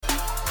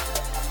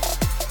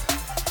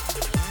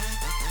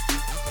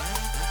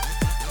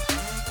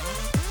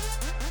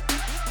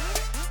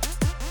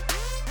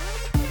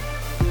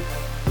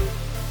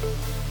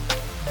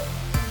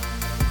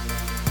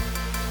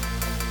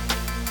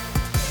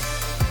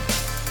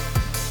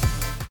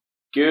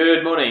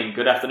Good morning,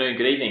 good afternoon,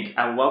 good evening,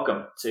 and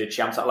welcome to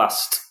Champs at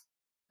Last,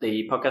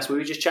 the podcast where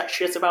we just chat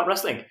shit about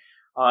wrestling.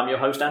 I'm your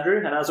host, Andrew,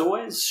 and as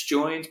always,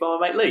 joined by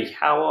my mate Lee.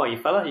 How are you,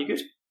 fella? You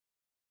good?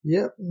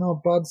 Yep,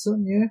 not bad,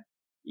 son, yeah.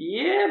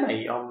 Yeah,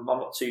 mate, I'm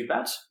not too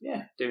bad.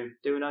 Yeah,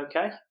 doing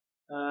okay.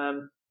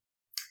 No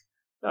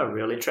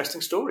real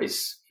interesting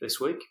stories this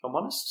week, if I'm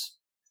honest.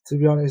 To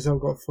be honest, I've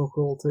got fuck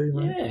all too,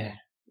 mate.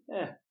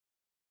 Yeah.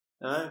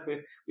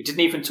 We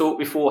didn't even talk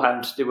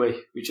beforehand, did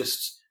we?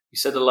 We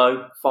said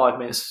hello 5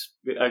 minutes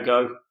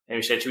ago, and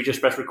we said, should we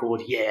just press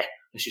record? Yeah,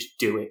 let's just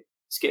do it.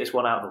 Let's get this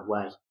one out of the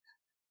way.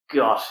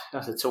 God,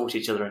 don't have to talk to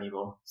each other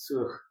anymore.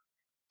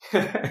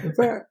 In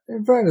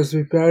fairness,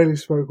 we barely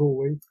spoke all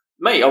week.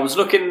 Mate, I was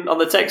looking on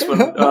the text when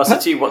I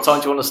said to you, what time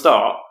do you want to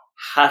start?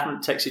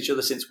 Haven't texted each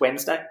other since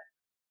Wednesday.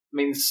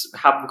 Means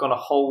haven't gone a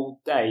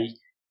whole day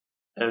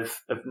of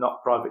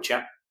not private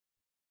chat.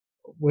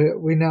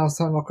 We now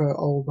sound like an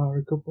old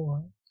married couple,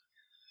 right?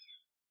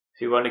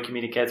 Who only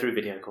communicate through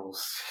video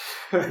calls.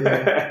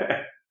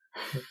 Yeah.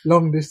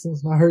 Long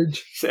distance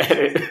marriage.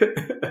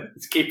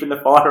 It's keeping the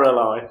fire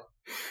alive.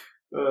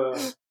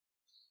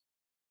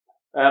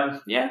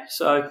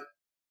 So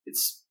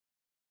it's.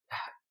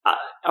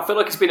 I feel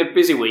like it's been a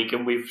busy week,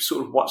 and we've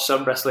sort of watched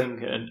some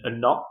wrestling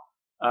and not.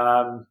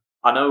 I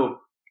know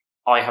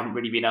I haven't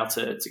really been able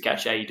to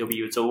catch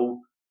AEW at all.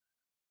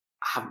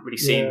 I haven't really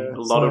seen a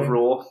lot of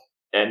Raw,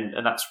 and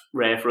that's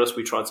rare for us.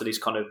 We try to at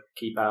least kind of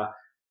keep our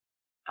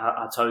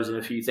toes in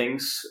a few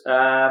things.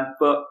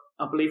 But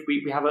I believe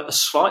we have a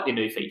slightly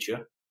new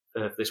feature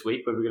this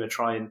week where we're going to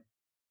try and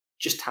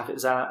just have it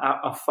as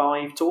our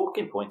 5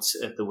 talking points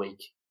of the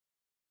week.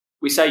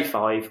 We say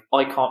 5.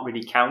 I can't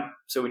really count.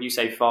 So when you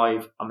say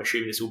 5, I'm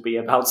assuming this will be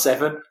about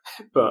 7.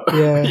 But,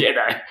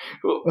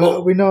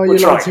 we know you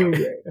like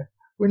to...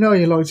 We know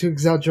you like to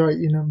exaggerate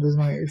your numbers,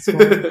 mate. It's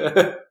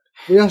fine.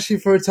 We ask you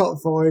for a top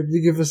 5.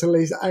 You give us at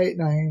least 8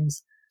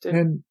 names.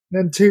 And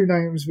then 2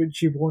 names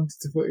which you wanted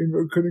to put in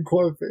but couldn't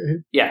quite fit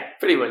in. Yeah,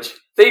 pretty much.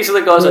 These are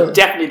the guys I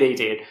definitely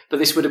needed, but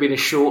this would have been a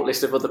short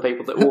list of other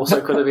people that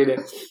also could have been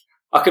in.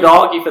 I could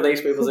argue for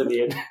these people's in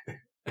the end.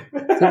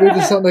 So we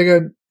just sat there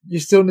going, you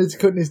still need to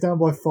cut this down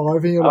by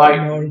 5, and you're like,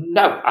 no.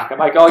 No, I can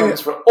make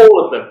arguments for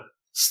all of them.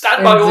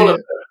 Stand by all of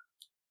them.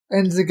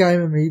 Ends the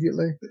game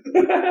immediately.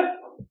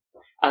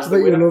 As I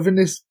bet you're loving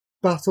this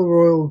Battle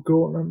Royal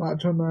Gauntlet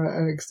match on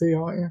NXT,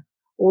 aren't you?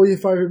 All your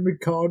favourite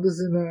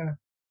mid-carders in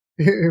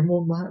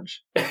one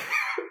match.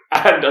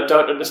 And I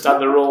don't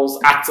understand the rules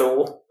at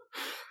all.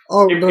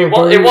 Oh,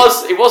 it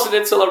wasn't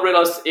until I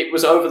realised it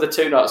was over the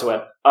 2 nights I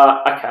went,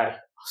 okay, I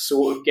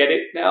sort of get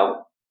it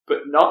now, but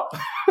not.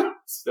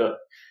 So,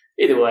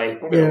 either way,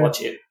 I'm going to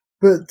watch it.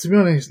 But to be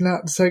honest,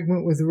 that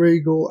segment with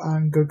Regal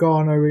and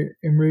Gargano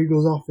in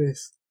Regal's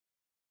office,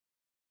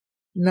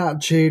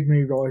 that cheered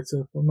me right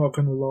up, I'm not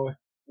going to lie.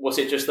 Was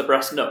it just the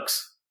brass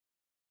knucks?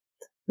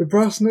 The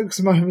brass knucks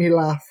made me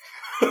laugh.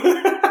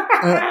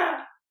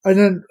 And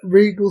then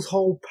Regal's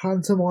whole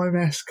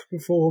pantomime-esque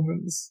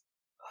performance.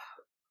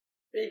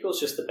 Regal's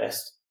just the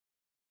best.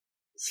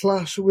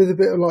 Slash with a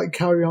bit of like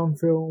Carry On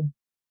film.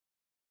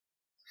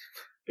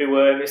 Who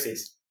were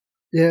misses?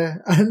 Yeah,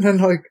 and then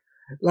like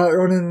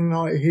later on in the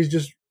night, he's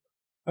just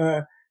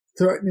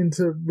threatening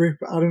to rip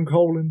Adam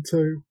Cole in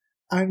 2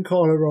 and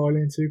Kyle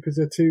O'Reilly in 2 because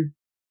they're 2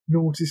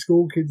 naughty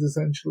school kids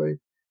essentially,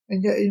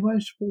 and yet he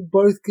managed to pull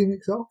both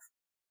gimmicks off.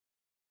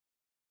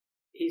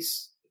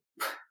 He's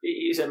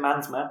a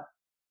man's man.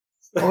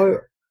 I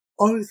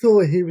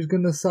thought he was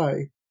going to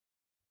say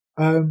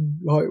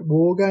like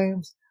War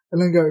Games and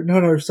then go,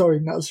 no,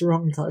 sorry, that's the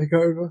wrong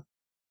takeover.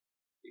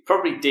 He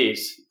probably did.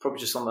 Probably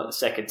just on the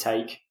second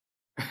take.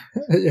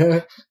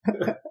 Yeah.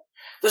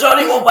 There's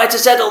only one way to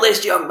settle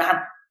this, young man.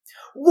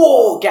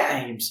 War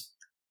Games.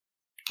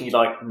 You're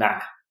like, nah.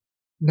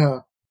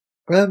 No.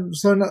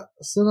 So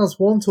that's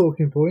one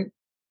talking point.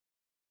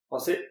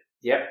 Was it?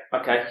 Yep.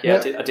 Okay.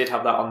 Yeah. I did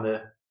have that on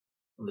the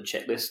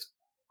checklist.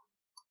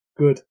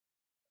 Good.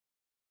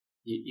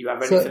 You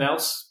have anything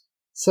else?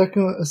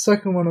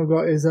 Second one I've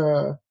got is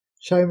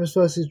Sheamus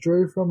versus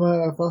Drew from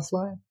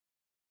Fastlane.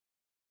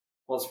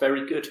 Was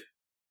very good.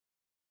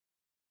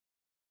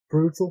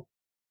 Brutal.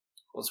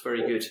 Was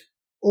very good.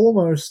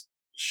 Almost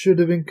should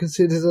have been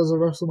considered as a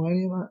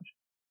WrestleMania match.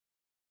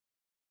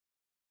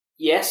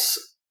 Yes.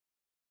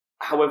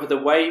 However, the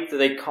way that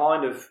they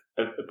kind of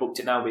booked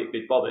it now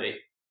with Bobby,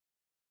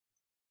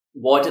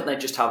 why didn't they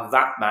just have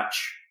that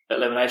match at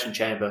Elimination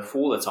Chamber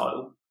for the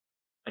title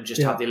and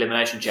just have the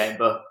Elimination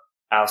Chamber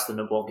as the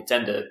number 1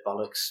 contender?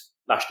 Bollocks.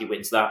 Lashley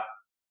wins that,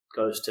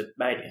 goes to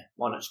Mania.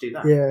 Why not just do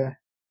that? Yeah.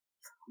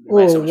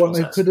 Or what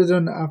they could have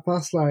done at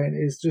Fastlane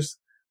is just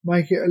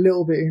make it a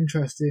little bit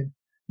interesting.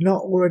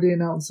 Not already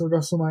announce a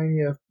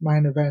WrestleMania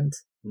main event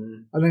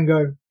and then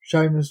go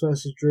Sheamus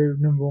versus Drew,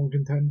 number 1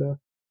 contender.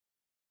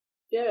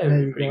 Yeah,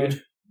 pretty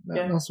good.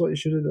 That's what you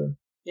should have done.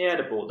 Yeah, I'd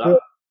have bought that.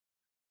 But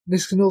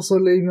this can also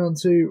lead me on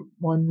to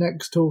my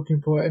next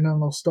talking point, and then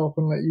I'll stop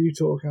and let you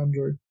talk,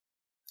 Andrew.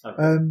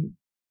 Okay.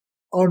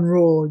 On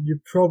Raw,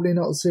 you've probably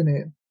not seen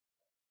it.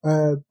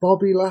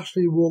 Bobby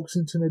Lashley walks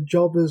into the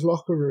Jobber's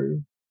locker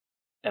room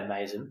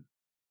Amazing.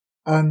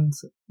 And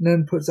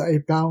then puts a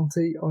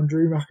bounty on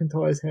Drew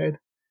McIntyre's head.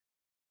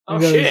 Oh,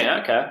 goes, shit,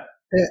 okay.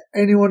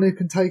 Anyone who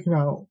can take him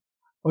out,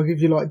 I'll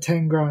give you like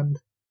 10 grand.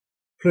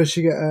 Plus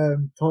you get a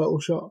title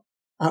shot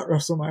at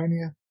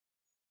WrestleMania.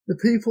 The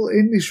people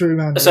in this room,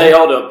 Andrew. Say,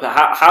 hold up.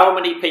 How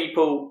many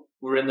people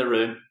were in the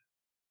room?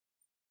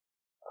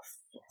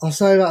 I'll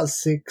say about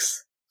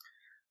 6.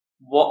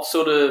 What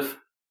sort of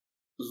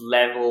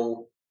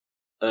level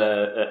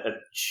of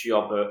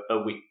job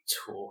are we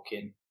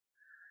talking?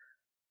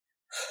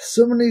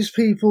 Some of these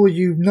people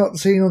you've not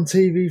seen on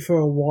TV for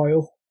a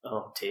while.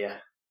 Oh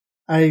dear.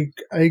 A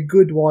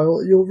good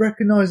while. You'll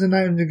recognise the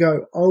names and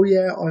go, oh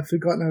yeah, I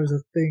forgot there was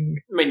a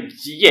thing. I mean,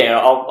 yeah,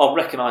 I'll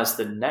recognise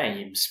the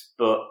names,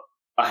 but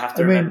I have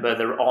to remember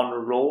they're on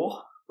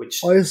Raw,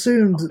 which I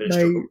assumed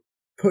they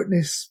put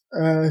this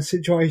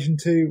situation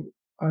to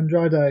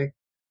Andrade,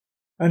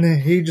 and then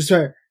he just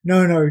went,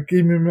 no,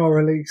 give me my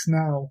release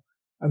now.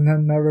 And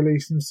then they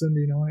released him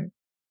Sunday night.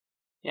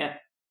 Yeah.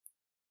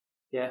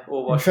 Yeah,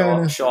 or while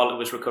Charlotte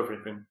was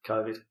recovering from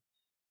COVID.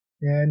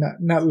 Yeah,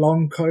 not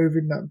long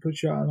COVID, that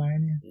puts you out of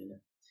Mania.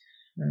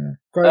 Yeah.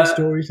 Great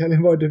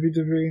storytelling by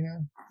WWE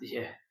now.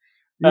 Yeah.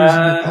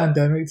 Using the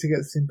pandemic to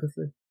get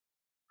sympathy.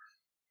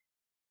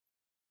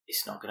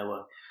 It's not going to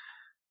work.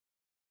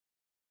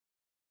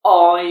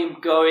 I'm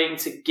going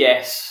to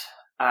guess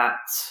at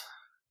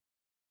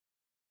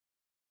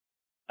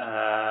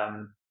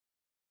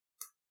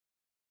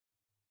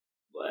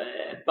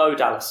Bo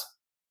Dallas.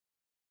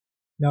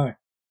 No.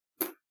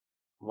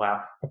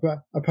 Wow.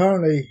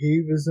 Apparently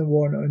he was the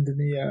one under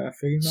the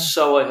female.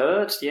 So I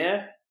heard,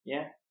 yeah.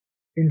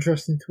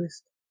 Interesting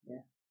twist.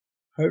 Yeah.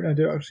 Hope they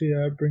do actually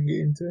bring it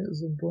into it at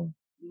some point.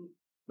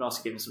 Nice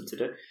to give them something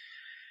to do.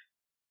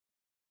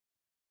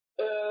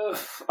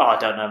 I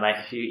don't know,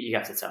 mate. You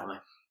have to tell me.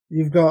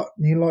 You've got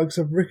the likes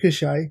of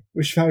Ricochet,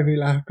 which made me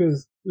laugh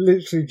because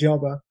literally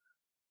jobber.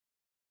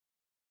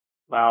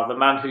 Wow, the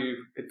man who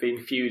had been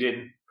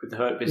feuding with the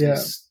Hurt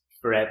Business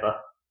forever.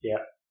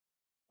 Yeah.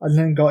 And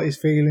then got his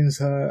feelings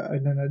hurt,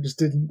 and then I just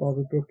didn't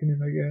bother booking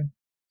him again.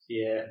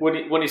 Yeah,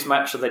 won his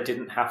match so they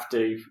didn't have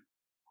to,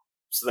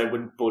 so they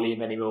wouldn't bully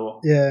him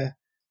anymore. Yeah,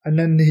 and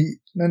then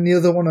the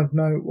other one of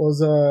note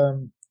was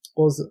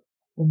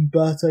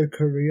Humberto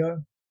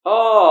Carrillo.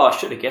 Oh, I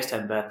should have guessed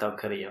Humberto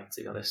Carrillo,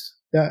 to be honest.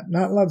 Yeah,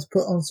 that lad's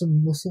put on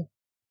some muscle.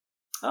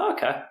 Oh,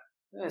 okay.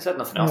 Yeah, he's had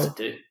nothing else to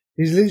do.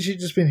 He's literally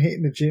just been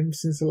hitting the gym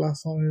since the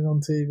last time he was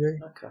on TV.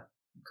 Okay.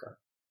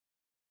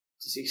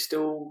 Does he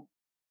still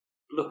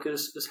look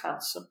as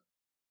handsome?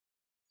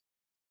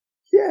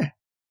 Yeah.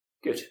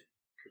 Good.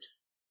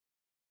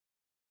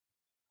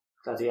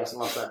 Glad he hasn't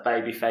lost that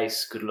baby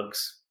face. Good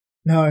looks.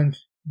 No.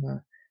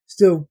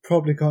 Still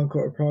probably can't cut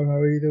a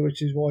promo either,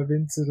 which is why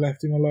Vince has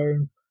left him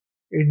alone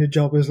in the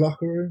Jobbers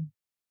locker room.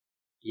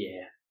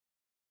 Yeah.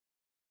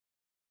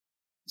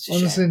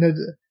 Honestly,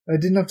 they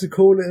didn't have to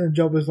call it in the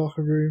Jobbers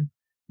locker room.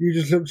 You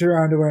just looked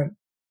around and went,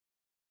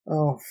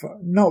 oh,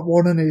 fuck. Not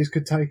one of these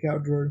could take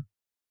out Drew.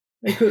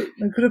 They could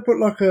have put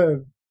like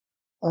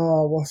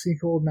what's he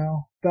called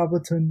now?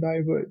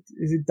 Dabatunde, but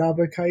is it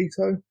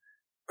Dabba-Kato?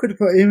 Could have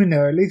put him in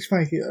there, at least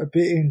make it a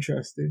bit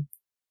interesting.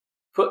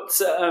 Put,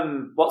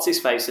 what's his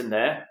face in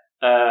there?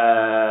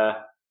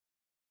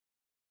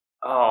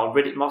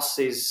 Riddick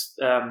Moss's,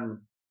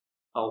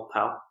 old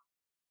pal.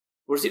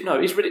 Or is it?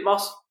 No, is Riddick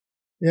Moss?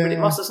 Yeah. Riddick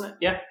Moss, isn't it?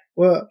 Yeah.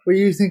 Well, were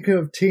you thinking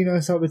of Tino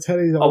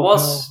Sabatelli's old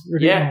pal?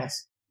 Riddick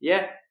Moss?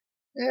 Yeah.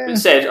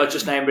 Instead, I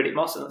just named Riddick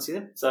Moss and that's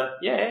him. So,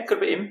 yeah,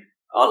 could be him.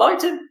 I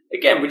liked him.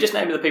 Again, we just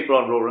named the people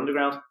on Raw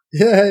Underground.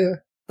 Yeah.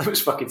 It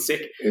was fucking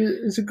sick.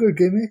 It's a good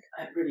gimmick.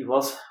 It really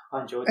was.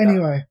 I enjoyed that.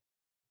 Anyway.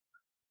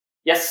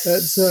 Yes.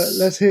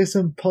 Let's hear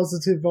some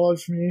positive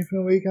vibes from you for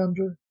the week,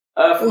 Andrew.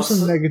 Or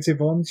some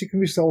negative ones. You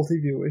can be salty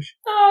if you wish.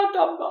 No,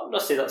 I'm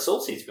not saying that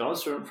salty, to be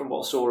honest, from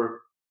what I saw of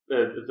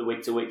the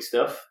week-to-week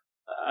stuff.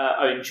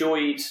 I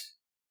enjoyed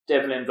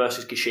Devlin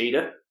versus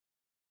Kushida.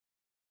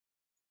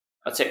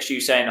 I text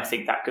you saying I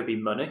think that could be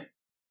money.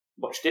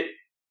 Watched it.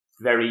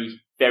 Very,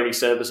 very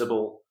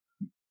serviceable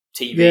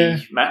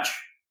TV match.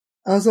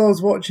 As I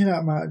was watching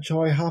that match,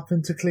 I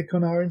happened to click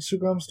on our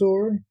Instagram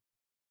story.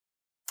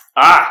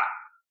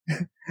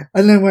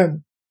 And then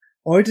went,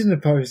 I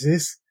didn't post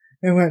this.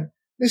 And went,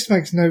 this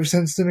makes no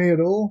sense to me at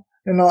all.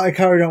 And I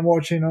carried on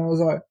watching and I was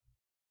like,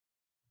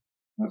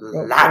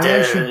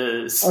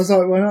 ladders. I was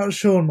like, we're not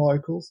Shawn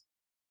Michaels.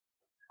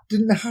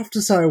 Didn't have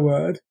to say a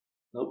word.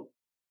 Nope.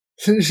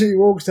 She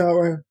walks out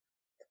and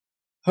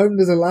hope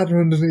there's a ladder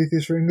underneath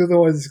this ring,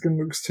 otherwise it's going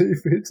to look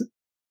stupid.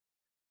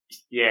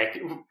 Yeah,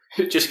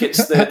 just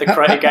gets the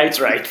crate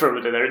Gatorade from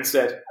under there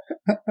instead.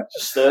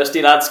 Just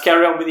thirsty lads,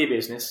 carry on with your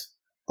business.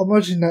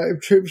 Imagine that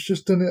if Tripp's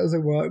just done it as a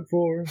work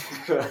for him.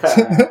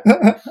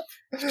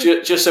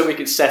 just so we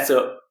could set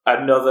up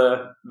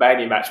another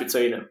Mania match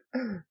between them.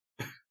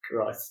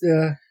 Christ.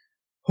 Yeah.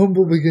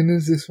 Humble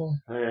beginners, this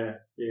one.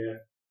 Yeah.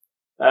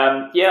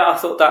 I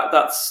thought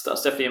that's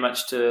definitely a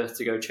match to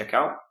go check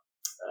out.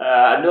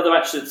 Another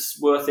match that's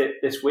worth it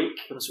this week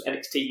comes from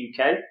NXT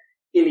UK.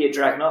 Ilya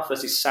Dragunov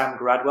versus Sam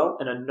Gradwell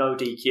in a no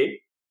DQ.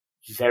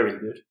 very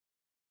good.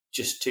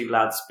 Just two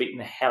lads beating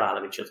the hell out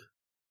of each other.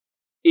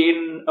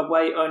 In a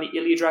way only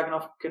Ilya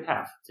Dragunov can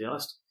have, to be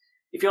honest.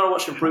 If you want to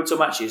watch some brutal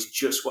matches,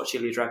 just watch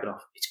Ilya Dragunov.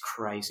 It's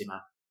crazy, man.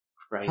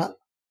 Crazy.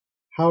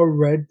 How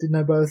red did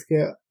they both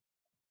get?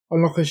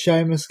 On like a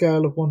Sheamus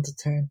scale of 1 to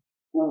 10.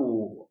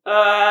 Ooh.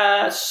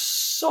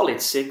 Solid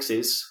 6s.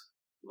 It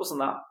wasn't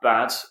that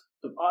bad.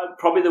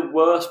 Probably the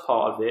worst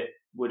part of it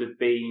would have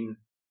been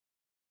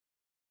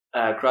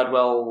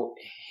Gradwell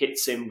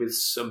hits him with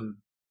some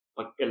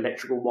like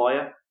electrical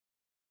wire,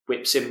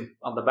 whips him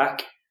on the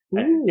back,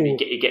 and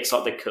he gets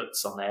like the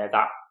cuts on there.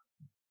 That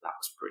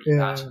was pretty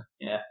bad.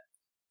 Yeah.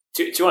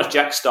 To be honest,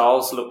 Jack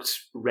Styles looked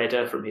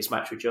redder from his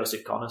match with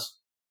Joseph Connors.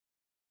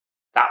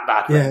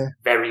 That red,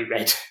 very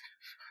red.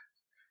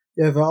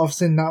 Yeah, but I've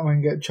seen that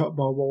man get chopped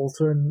by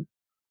Walter, and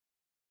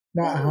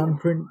that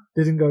handprint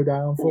didn't go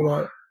down for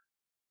like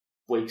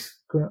weeks.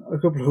 A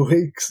couple of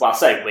weeks. Well, I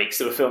say weeks.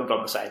 They were filmed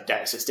on the same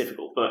day, so it's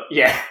difficult. But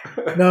yeah.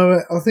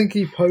 No, I think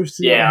he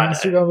posted it on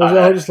Instagram as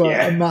well, just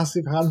like a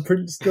massive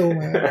handprint still,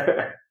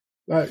 man.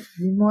 Like,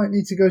 you might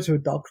need to go to a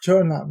doctor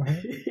on that,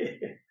 man.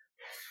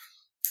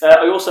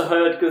 I also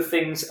heard good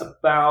things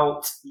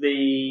about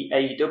the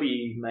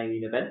AEW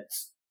main event,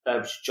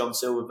 John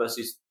Silver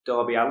versus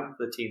Darby Allin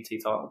for the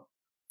TNT title.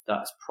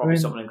 That's probably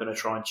something I'm going to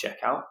try and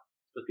check out.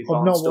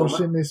 I've not watched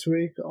it this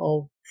week.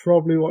 I'll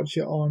probably watch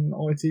it on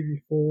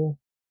ITV4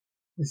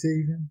 this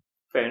evening.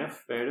 Fair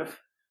enough.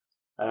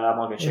 I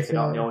might go check it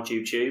out on the old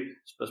YouTube.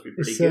 It's supposed to be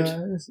pretty good.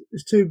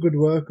 It's two good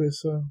workers,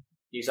 so.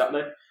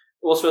 Exactly.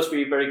 Also supposed to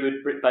be a very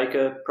good Britt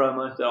Baker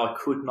promo that I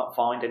could not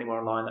find anywhere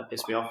online that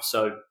pissed me off,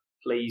 so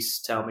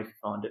please tell me if you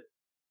find it.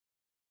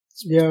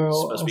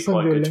 I'll send you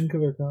a link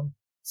of it then.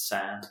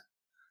 Sad.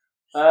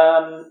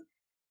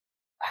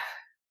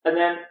 And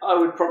then I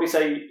would probably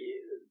say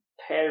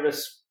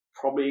Paris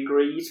probably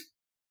agreed.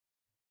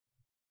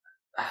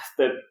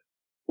 The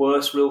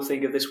worst real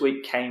thing of this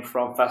week came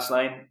from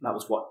Fastlane. That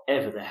was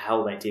whatever the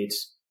hell they did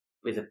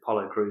with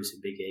Apollo Crews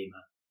and Big E,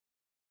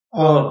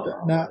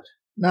 man.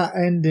 That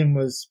ending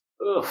was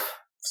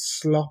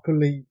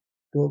sloppily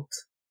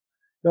booked.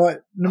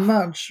 Like, the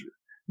match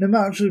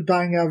was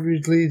bang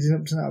average leading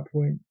up to that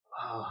point.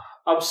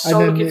 I was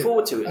so looking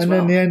forward to it as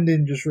well. And then the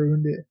ending just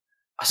ruined it.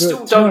 I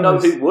still don't know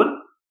who won.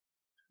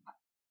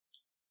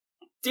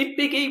 Did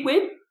Big E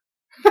win?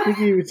 Big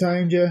E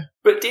retained, yeah.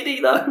 But did he,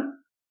 though?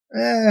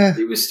 Yeah.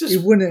 It was just,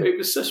 it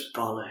was such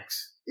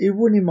bollocks. He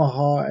won in my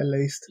heart, at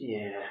least.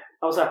 Yeah.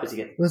 I was happy to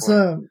get the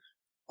point.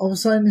 I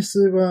was saying this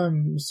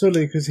to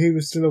Sully because he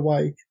was still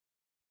awake.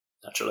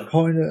 Naturally.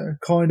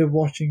 Kind of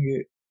watching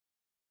it.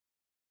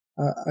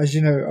 As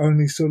you know,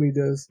 only Sully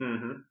does.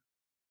 Mm-hmm.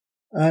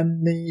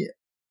 And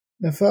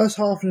the first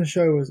half of the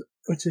show was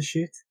utter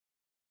shit.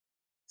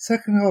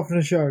 Second half of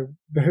the show,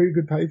 very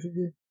good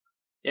pay-per-view.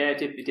 Yeah,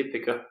 it did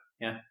pick up,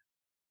 yeah.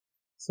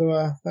 So,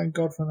 thank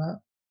God for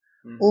that.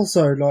 Mm.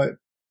 Also, like,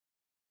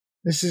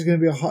 this is going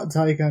to be a hot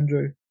take,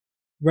 Andrew.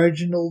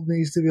 Reginald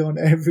needs to be on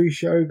every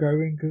show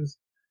going, because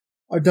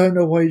I don't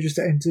know why he just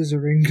enters a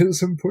ring at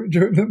some point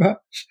during the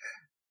match.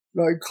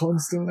 Like,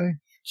 constantly.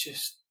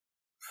 Just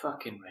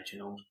fucking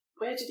Reginald.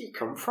 Where did he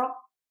come from?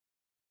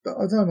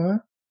 I don't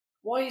know.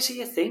 Why is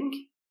he a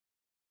thing?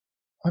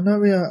 I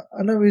know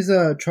he's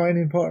a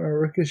training partner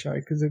of Ricochet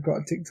because they've got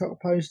a TikTok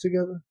page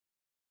together.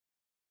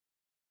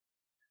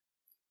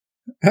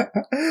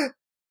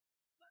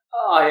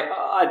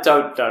 I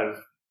don't know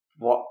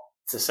what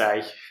to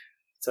say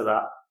to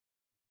that.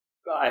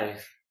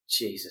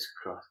 Jesus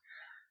Christ.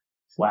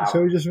 Wow.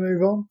 Shall we just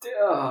move on?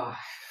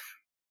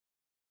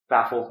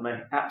 Baffled me.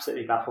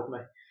 Absolutely baffled me.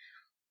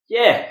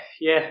 Yeah.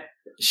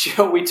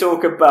 Shall we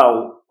talk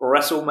about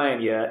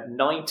WrestleMania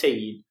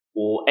 19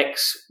 or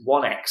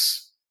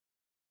X1X,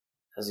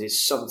 as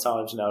is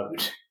sometimes known?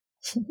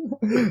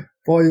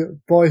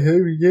 By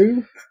who?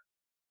 You?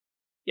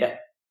 Yeah.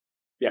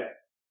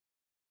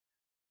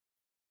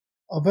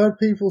 I've heard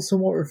people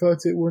somewhat refer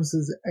to it once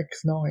as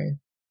X9.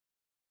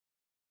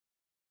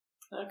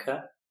 Okay.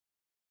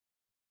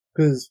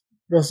 Because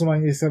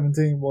WrestleMania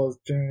 17 was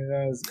generally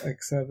known as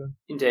X7.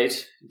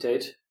 Indeed.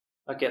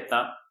 I get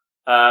that.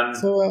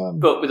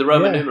 But with the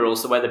Roman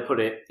numerals, the way they put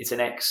it, it's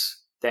an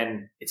X,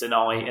 then it's an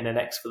I and an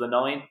X for the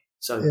 9.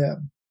 So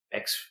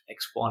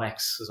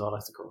X1X is what I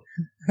like to call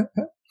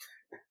it.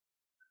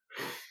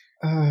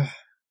 And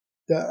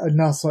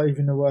that's not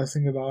even the worst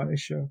thing about this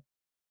show.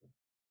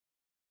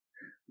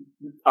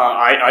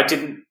 I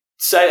didn't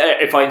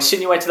say, if I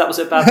insinuated that was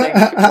a bad thing,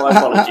 my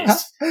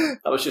apologies.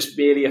 That was just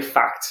merely a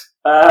fact.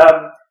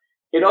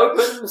 It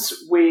opens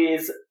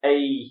with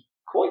a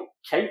quite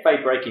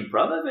kayfabe breaking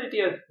promo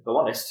video, if I'm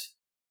honest.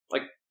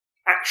 Like,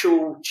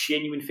 actual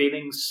genuine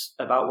feelings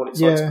about what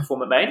it's like to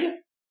perform at Mania.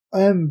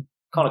 Kind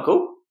of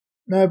cool.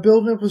 No,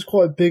 building up was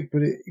quite big,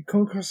 but it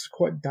came across as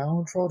quite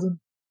downtrodden.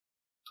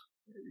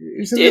 It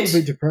was a little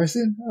bit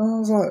depressing. I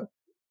was like,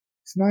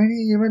 it's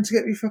Mania, you're meant to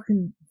get me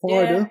fucking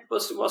fired up. It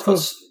was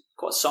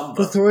quite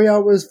somber. For 3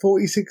 hours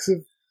 46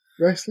 of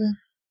wrestling.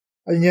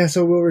 And yes,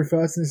 I will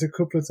refer to this a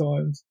couple of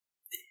times.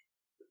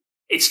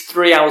 It's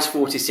 3 hours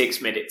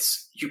 46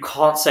 minutes. You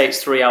can't say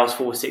it's 3 hours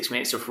 46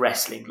 minutes of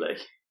wrestling, Lee.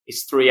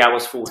 It's 3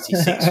 hours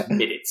 46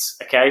 minutes.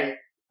 Okay.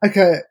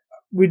 Okay,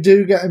 we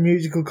do get a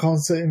musical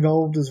concert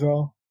involved as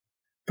well,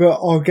 but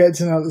I'll get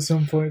to that at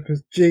some point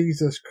because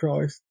Jesus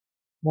Christ,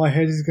 my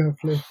head is going to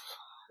flip.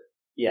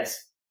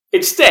 Yes.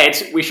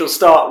 Instead, we shall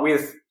start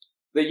with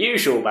the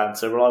usual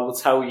banter, where I will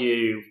tell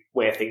you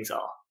where things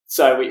are.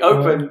 So we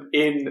open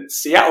in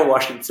Seattle,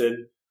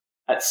 Washington,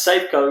 at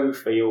Safeco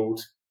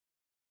Field,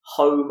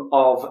 home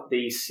of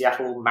the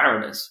Seattle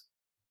Mariners.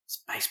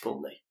 It's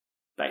baseball, Lee.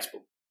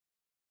 Baseball.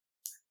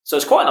 So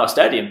it's quite a nice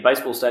stadium.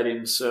 Baseball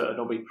stadiums are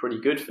normally pretty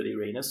good for the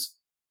arenas,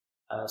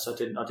 so I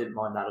didn't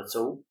mind that at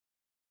all.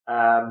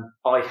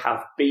 I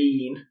have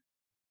been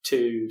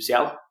to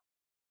Seattle.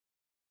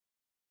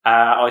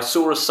 I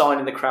saw a sign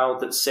in the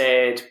crowd that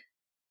said,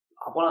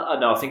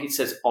 I think it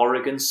says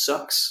Oregon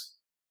sucks,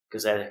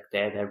 because they're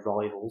their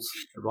rivals,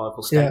 the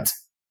rival state. Yeah.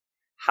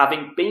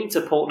 Having been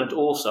to Portland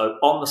also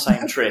on the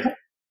same trip,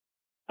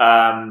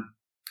 no,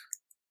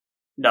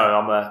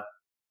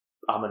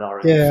 I'm an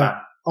Oregon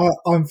fan.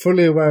 I'm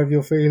fully aware of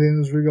your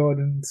feelings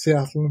regarding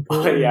Seattle and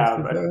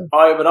Portland.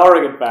 I'm an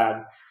Oregon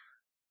fan.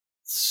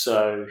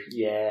 So,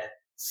 yeah,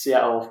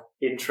 Seattle,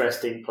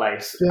 interesting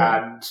place.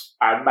 Yeah. And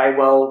I may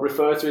well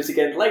refer to it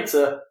again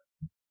later,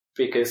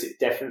 because it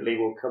definitely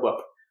will come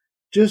up.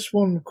 Just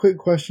one quick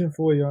question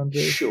for you,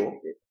 Andrew. Sure.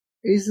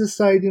 Is the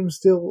stadium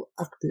still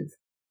active?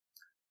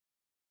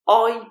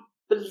 I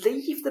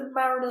believe the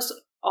Mariners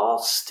are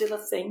still a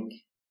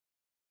thing.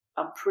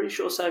 I'm pretty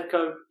sure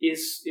Safeco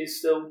is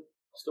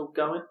still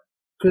going.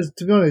 Because,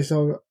 to be honest,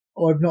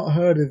 I've not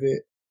heard of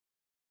it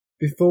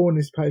before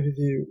this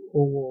pay-per-view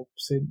or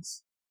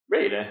since.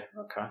 Really?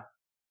 Okay.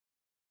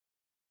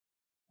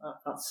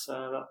 That's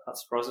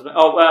surprising.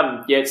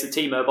 Oh, yeah, it's the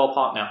T-Mobile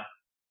Park now.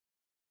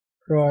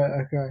 Right,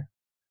 okay.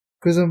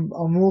 Because I'm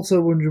also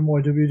wondering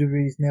why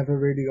WWE's never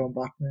really gone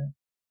back there.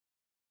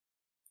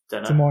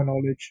 Don't know. To my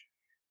knowledge.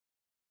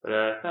 But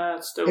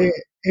it's still...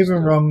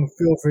 Even wrong,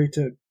 feel free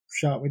to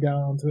shout me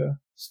down on Twitter.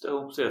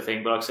 Still a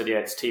thing, but like I said, yeah,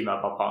 it's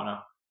T-Mobile Park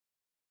now.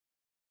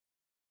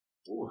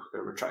 Ooh,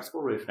 got a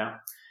retractable roof now.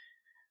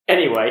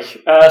 Anyway,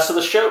 so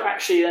the show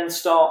actually then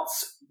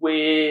starts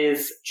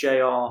with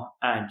JR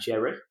and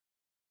Jerry.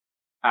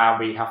 And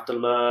we have to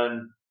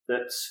learn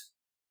that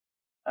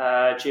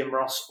Jim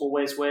Ross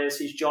always wears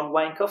his John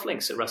Wayne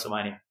cufflinks at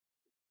WrestleMania.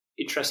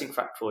 Interesting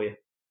fact for you.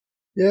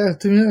 Yeah,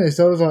 to be honest,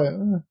 I was like,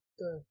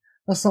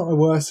 that's not the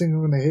worst thing I'm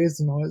going to hear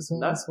tonight. So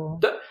that's fine.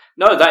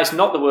 No, that is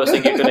not the worst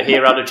thing you're going to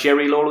hear out of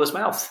Jerry Lawler's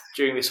mouth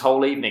during this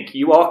whole evening.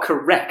 You are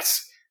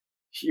correct.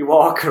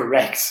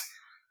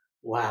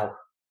 Wow.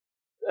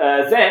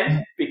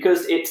 Then,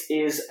 because it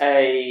is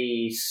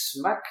a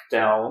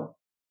SmackDown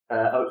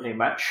opening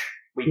match,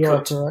 we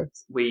cut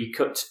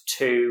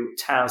to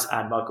Taz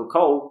and Michael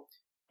Cole,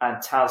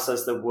 and Taz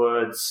says the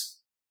words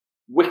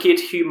 "wicked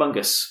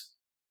humongous."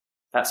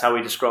 That's how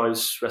he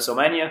describes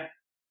WrestleMania.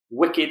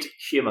 Wicked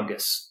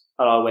humongous.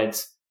 And I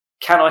went,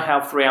 can I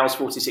have 3 hours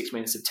 46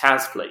 minutes of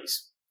Taz,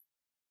 please?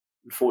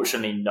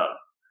 Unfortunately, no.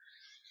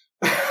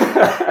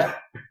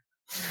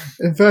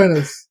 In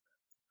fairness,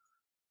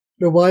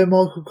 the way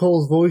Michael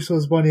Cole's voice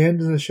was by the end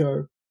of the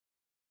show,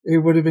 it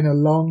would have been a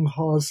long,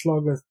 hard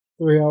slog of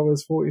 3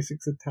 hours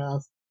 46 of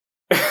Taz.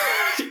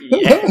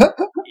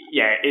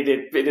 Yeah,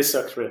 it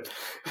sucks for him.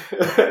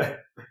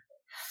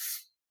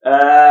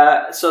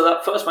 So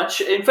that first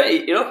match, in fact,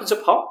 it opens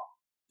up hot.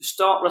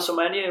 Start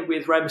WrestleMania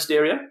with Rey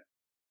Mysterio.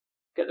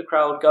 Get the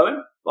crowd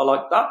going. I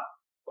like that.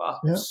 Well,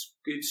 it's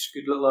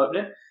good little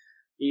opening.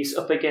 He's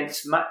up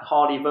against Matt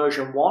Hardy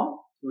version 1,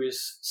 who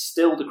is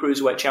still the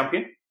Cruiserweight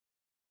champion.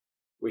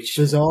 Which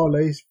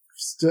bizarrely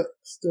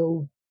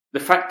still the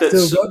fact that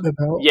got the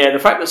belt. Yeah, the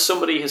fact that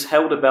somebody has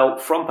held a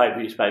belt from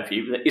pay-per-view to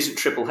pay-per-view that isn't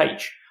Triple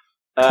H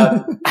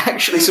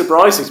actually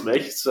surprises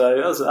me. So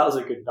that was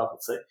a good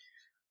novelty.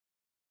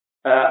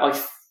 I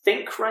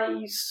think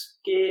Rey's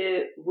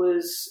gear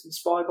was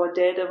inspired by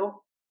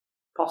Daredevil,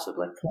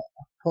 possibly.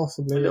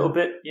 Possibly. A little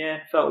bit, yeah.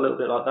 Felt a little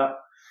bit like that.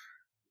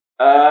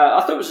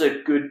 I thought it was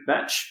a good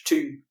match.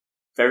 Two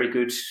very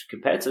good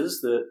competitors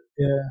that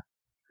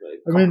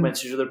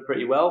complement each other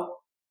pretty well.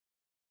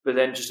 But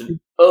then just an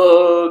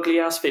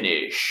ugly-ass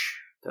finish.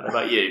 Don't know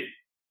about you.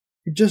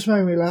 It just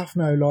made me laugh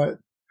now, like,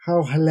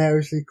 how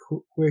hilariously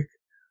quick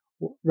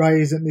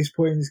Rey is at this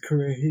point in his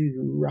career. He's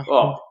rapid.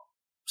 Oh,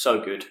 so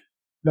good.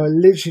 Like,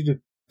 literally just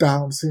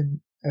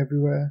bouncing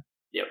everywhere.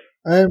 Yep.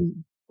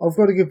 I've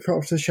got to give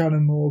props to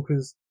Shannon Moore,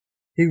 because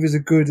he was a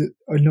good,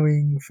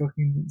 annoying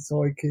fucking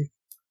sidekick.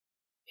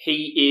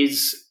 He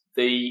is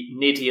the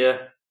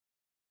Nydia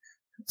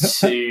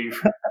to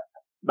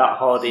Matt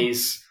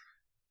Hardy's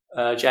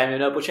Jamie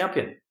Noble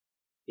champion.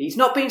 He's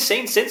not been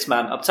seen since,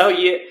 man. I'll tell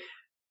you,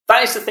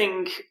 that is the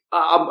thing.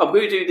 I'm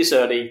going to do this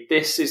early.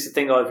 This is the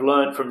thing I've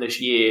learned from this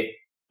year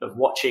of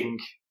watching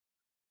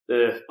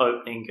the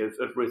opening of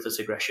Ruthless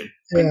Aggression.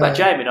 Bring back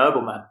Jamie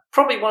Noble, man.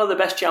 Probably one of the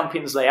best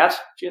champions they had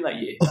during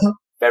that year.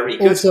 Very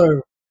good.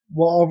 Also,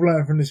 what I've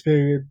learned from this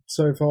period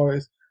so far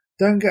is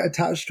don't get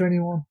attached to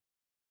anyone.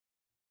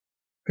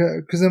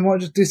 Because they might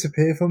just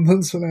disappear for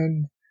months on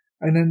end.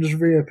 and then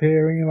just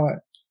reappearing. You're like,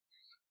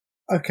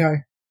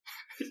 okay.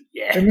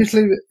 Yeah.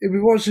 Initially, if we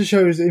watch the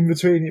shows in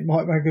between, it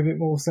might make a bit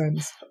more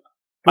sense.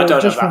 But I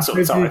don't have that sort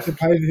of time. To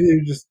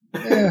pay-per-view, just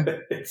yeah.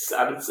 It's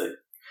sanity.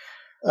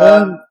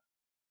 Go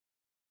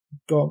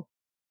on.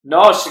 No,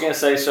 I was just going to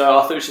say, so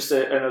I thought it was just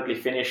an ugly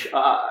finish.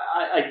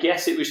 I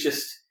guess it was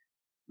just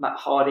Matt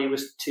Hardy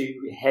was too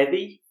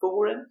heavy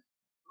for him.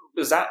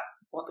 Was that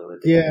what they were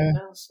doing? Yeah.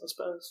 I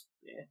suppose.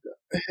 Yeah.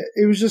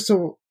 It was just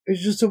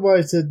a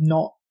way to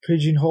not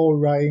pigeonhole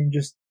Ray in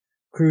just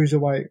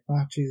cruiserweight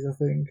matches, I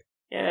think.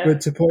 Yeah.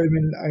 But to put him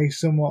in a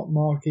somewhat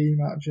marquee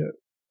match at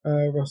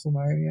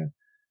WrestleMania.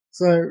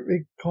 So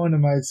it kind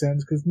of made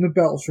sense because the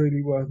belt's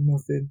really worth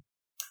nothing.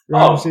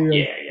 Worth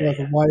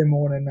way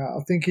more than that.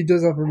 I think he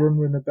does have a run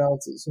with the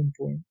belt at some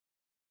point.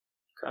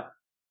 Okay.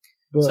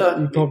 But so,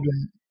 he probably...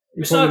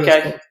 It's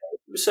okay. It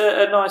was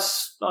a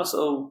nice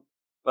little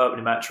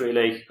opening match,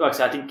 really. Like I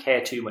said, I didn't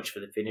care too much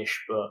for the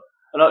finish, but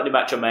an opening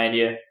match on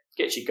Mania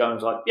gets you going. I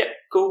was like, yeah,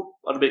 cool.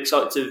 I'd be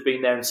excited to have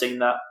been there and seen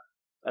that.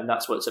 And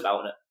that's what it's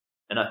about, isn't it?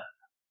 You know?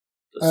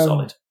 Just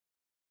solid.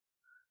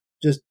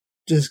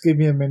 Just give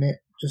me a minute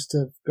just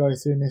to go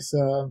through this,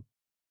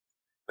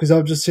 because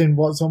I've just seen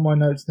what's on my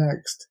notes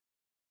next,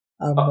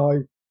 and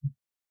I've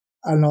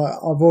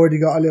already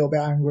got a little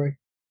bit angry.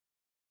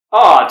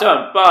 Oh,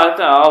 don't. But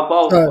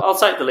no, I'll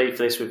take the lead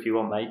for this if you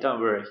want, mate. Don't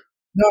worry.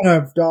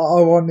 No,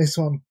 I want this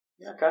one.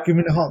 Okay. Give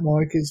me the hot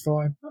mic. It's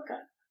fine. Okay.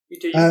 You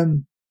do.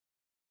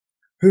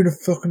 Who the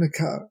fuck are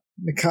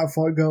the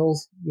Catfight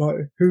girls? Like,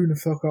 who the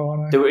fuck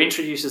are they? They were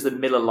introduced as the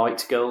Miller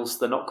Lite girls.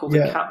 They're not called the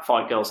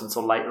Catfight girls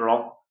until later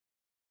on.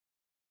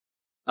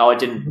 No, I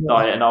didn't.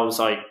 And I was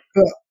like,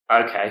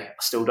 okay, I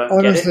still don't get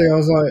it. Honestly, I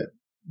was like,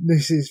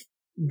 this is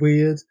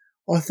weird.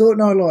 I thought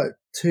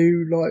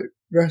two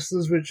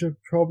wrestlers which are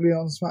probably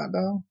on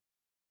SmackDown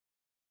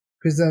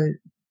because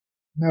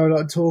they were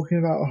like talking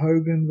about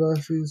Hogan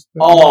versus.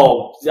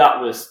 Oh,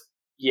 that was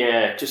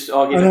just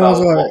arguing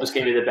about what was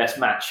going to be the best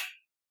match.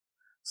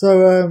 So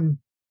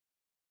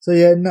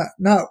yeah,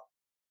 that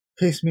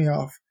pissed me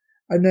off.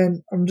 And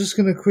then I'm just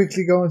going to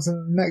quickly go into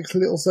the next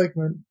little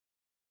segment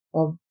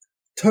of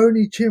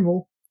Tony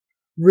Chimmel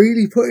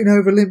really putting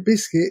over Limp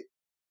Bizkit,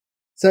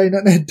 saying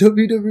that they're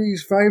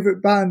WWE's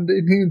favourite band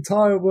in the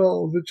entire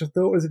world, which I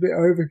thought was a bit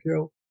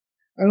overkill.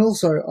 And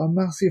also a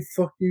massive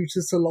fuck you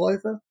to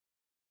Saliva,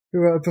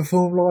 who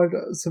performed live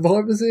at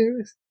Survivor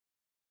Series.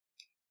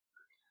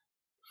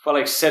 Well,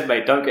 like you said,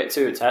 mate, don't get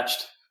too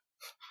attached.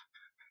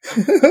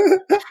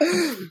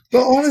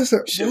 But honestly,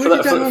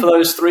 for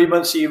those 3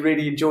 months you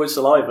really enjoyed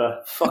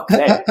Saliva, fuck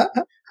them.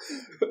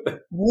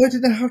 Why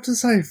did they have to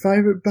say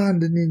favourite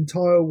band in the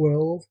entire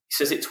world? He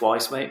says it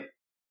twice, mate.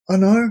 I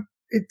know.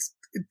 It's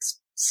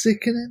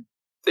sickening.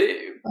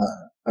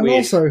 And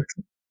also,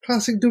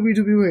 classic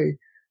WWE,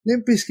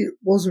 Limp Bizkit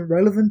wasn't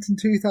relevant in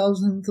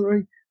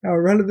 2003. They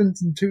were relevant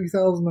in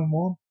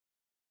 2001.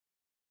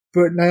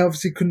 But they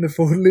obviously couldn't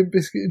afford Limp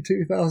Bizkit in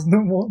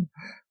 2001.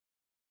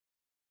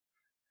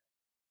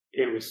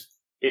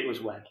 It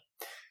was wack.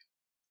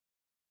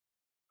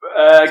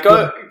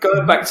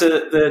 Going back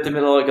to the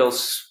Miller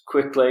Girls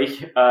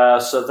quickly,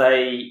 so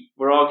they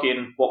were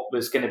arguing what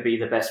was going to be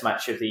the best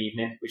match of the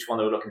evening, which one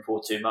they were looking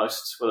forward to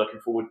most. We're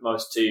looking forward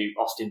most to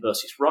Austin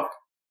versus Rock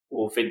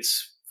or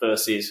Vince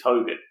versus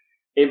Hogan.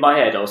 In my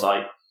head, I was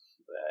like,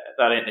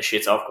 that ain't the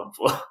shit I've come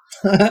for.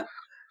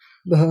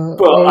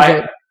 But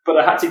I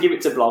had to give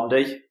it to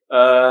Blondie,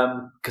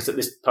 because at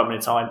this point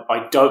in time,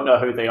 I don't know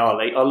who they are.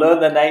 I'll learn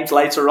their names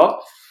later on.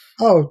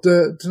 Oh,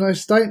 do they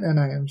state their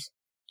names?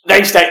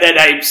 They state their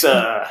names,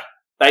 sir.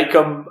 They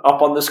come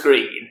up on the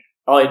screen.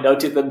 I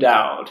noted them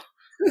down.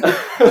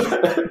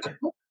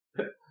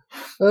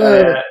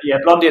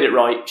 Blondie did it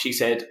right. She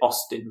said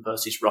Austin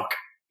versus Rock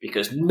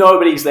because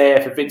nobody's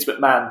there for Vince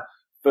McMahon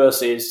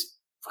versus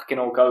fucking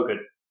Hulk Hogan,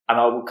 and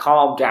I will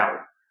calm down.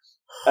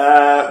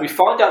 We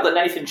find out that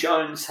Nathan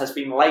Jones has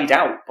been laid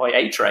out by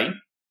A-Train.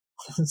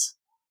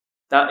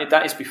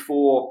 That is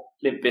before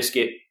Limp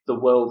Bizkit, the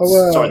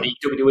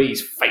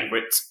WWE's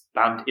favourite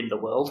band in the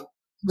world.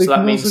 So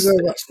that means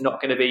it's not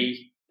going to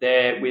be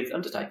there with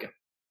Undertaker.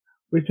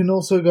 We can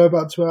also go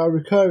back to our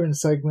recurring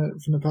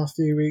segment from the past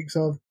few weeks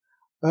of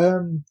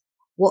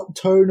what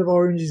tone of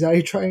orange is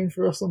A-Train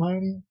for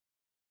WrestleMania?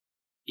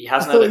 He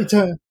hasn't had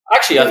it.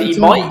 Actually, he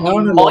might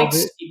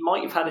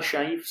have had a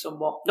shave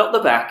somewhat. Not the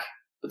back,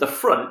 but the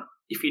front.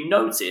 If you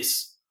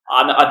notice,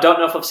 and I don't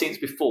know if I've seen this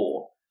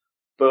before,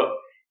 but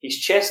his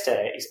chest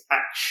hair is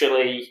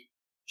actually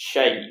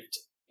shaved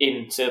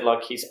into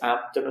like his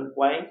abdomen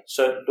way,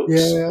 so it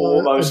looks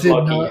almost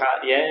like he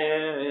had.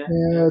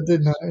 Yeah, I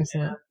did notice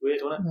that.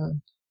 Weird,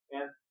 wasn't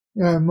it?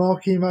 Yeah,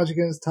 marquee match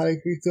against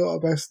Taker. He thought our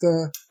best.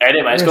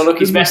 Anyway, he's got to look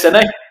his best,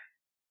 hasn't he?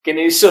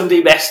 Getting his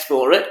Sunday best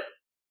for it.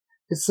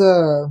 It's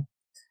a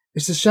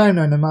shame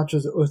though. The match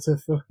was utter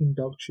fucking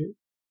dog shit.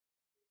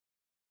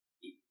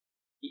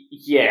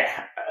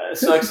 Yeah.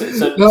 So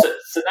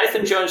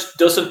Nathan Jones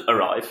doesn't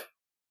arrive.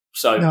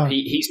 So no.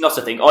 He's not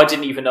a thing. I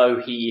didn't even know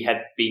he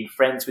had been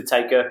friends with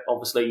Taker,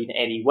 obviously, in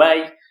any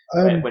way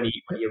when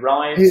he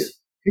arrived.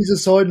 He's a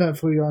side note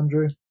for you,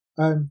 Andrew.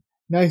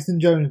 Nathan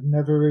Jones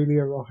never really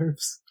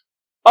arrives.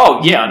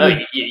 Oh yeah, I know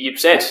you've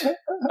said,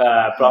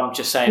 but I'm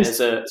just saying as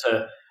a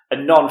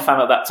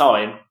non-fan at that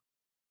time,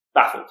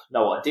 baffled,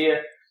 no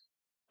idea.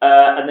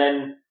 And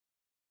then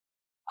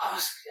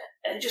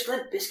just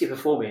Limp Bizkit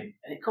performing,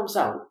 and it comes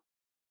out.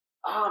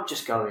 I'm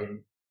just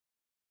going,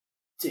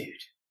 dude.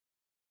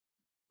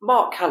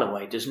 Mark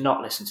Calloway does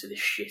not listen to this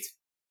shit.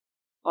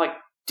 Like,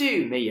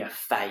 do me a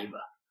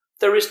favour.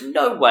 There is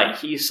no way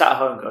he sat at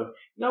home and go,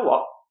 you know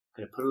what?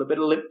 I'm going to put a little bit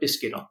of Limp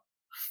Bizkit on.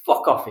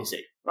 Fuck off, is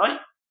he? Right?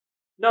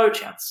 No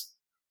chance.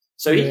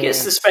 So he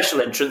gets the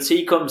special entrance.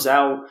 He comes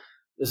out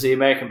as the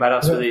American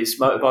Badass with his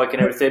motorbike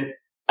and everything.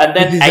 And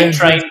then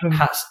A-Train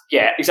has...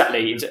 Yeah,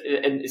 exactly.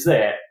 And it's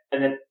there.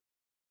 And then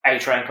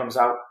A-Train comes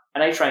out.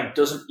 And A-Train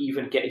doesn't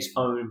even get his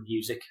own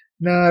music.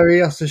 No, he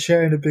has to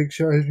share in a Big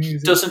Show's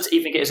music. Doesn't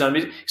even get his own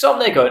music. So I'm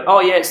there going, oh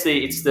yeah, it's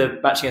the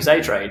match against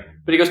A-Train.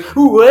 But he goes,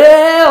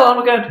 well,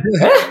 I'm going,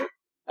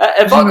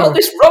 have I got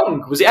this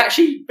wrong? Was it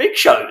actually Big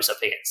Show's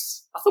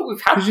appearance? I thought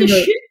we've had this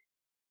shit.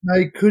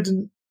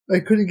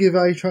 They couldn't give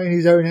A-Train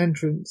his own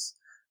entrance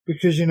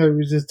because, it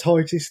was the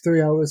tightest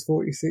 3 hours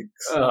 46.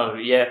 Oh,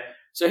 yeah.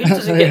 So he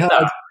doesn't get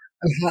that.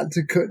 They had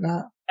to cut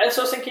that. And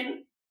so I was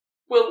thinking,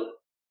 well,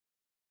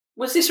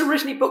 was this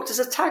originally booked as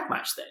a tag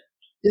match then?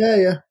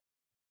 Yeah.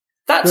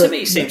 That to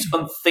me seems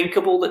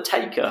unthinkable that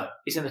Taker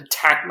is in a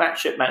tag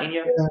match at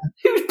Mania. Yeah.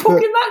 Who's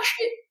booking that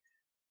shit?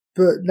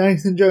 But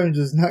Nathan Jones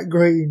was that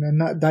green and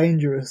that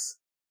dangerous.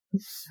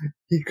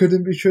 He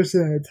couldn't be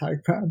trusted in a tag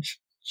match.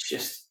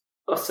 Just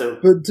utter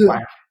But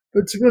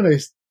to be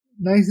honest,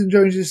 Nathan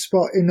Jones'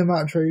 spot in the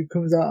match where he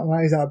comes out and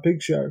lays out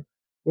Big Show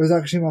was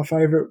actually my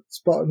favourite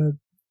spot in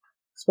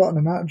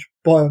the match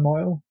by a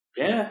mile.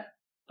 Yeah,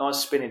 nice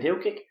spinning heel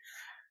kick.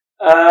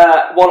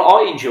 What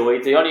I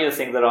enjoyed, the only other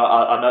thing that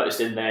I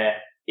noticed in there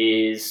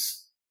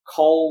is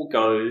Cole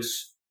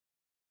goes,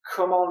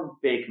 "Come on,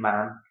 big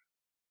man."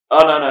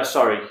 Oh, no,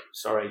 sorry.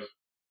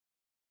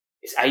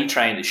 It's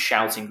A-Train that's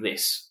shouting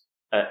this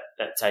at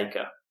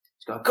Taker.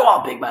 He's going, "Come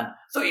on, big man. I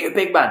thought you were a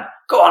big man.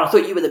 Go on, I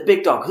thought you were the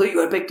big dog. I thought you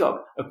were a big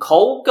dog." And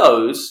Cole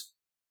goes,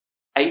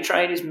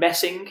 A-Train is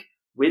messing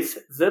with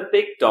the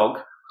big dog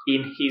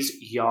in his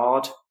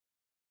yard.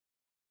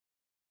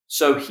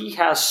 So he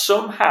has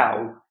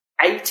somehow,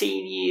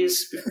 18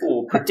 years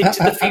before,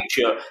 predicted the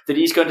future that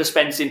he's going to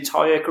spend his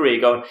entire career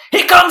going,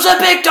 "Here comes a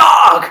big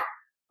dog!"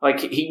 Like,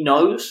 he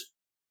knows.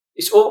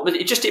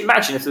 Just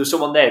imagine if there was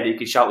someone there that he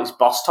could shout his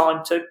boss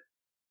time to.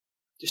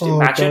 Just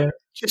imagine. God.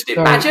 Just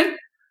imagine.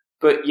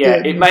 But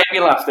yeah, it made me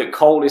laugh that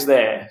Cole is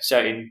there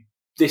shouting,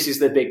 "This is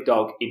the big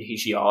dog in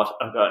his yard."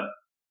 I'm going,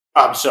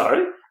 I'm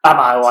sorry, am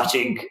I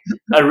watching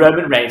a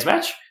Roman Reigns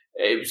match?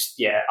 It was,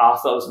 I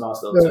thought it was a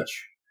nice little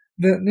touch.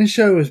 This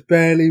show was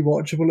barely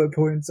watchable at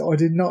points. I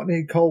did not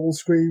need Cole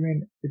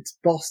screaming, "It's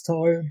boss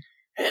time."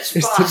 It's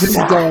boss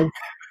time. Dog.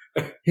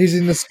 He's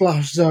in the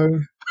splash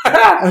zone.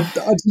 I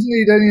didn't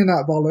need any of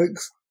that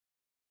bollocks.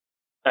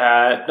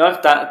 No,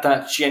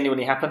 that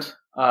genuinely happened.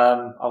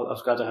 I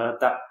was glad I heard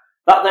that.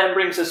 That then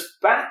brings us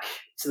back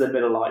to the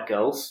Miller Lite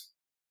girls.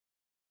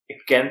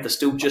 Again, they're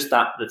still just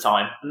that at the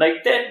time. And they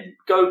then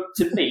go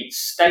to meet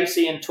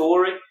Stacey and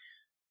Tori.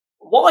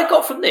 What I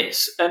got from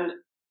this, and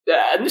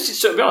this is,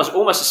 to be honest,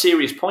 almost a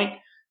serious point,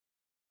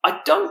 I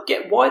don't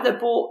get why they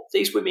brought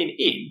these women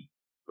in,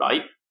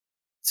 right,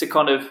 to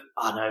kind of,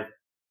 I don't know,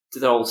 to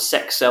the old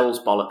sex sells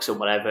bollocks or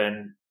whatever,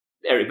 and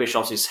Eric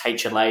Bischoff's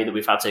HLA that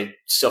we've had to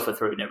suffer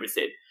through and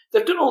everything.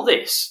 They've done all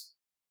this.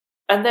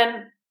 And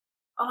then,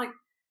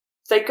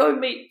 they go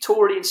meet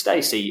Tori and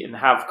Stacey and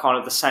have kind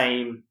of the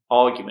same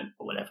argument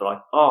or whatever,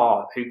 like,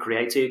 oh, who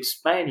created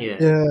Mania?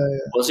 Yeah.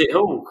 Was it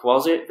Hulk?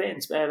 Was it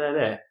Vince?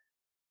 There.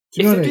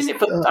 If they're doing it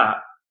for that...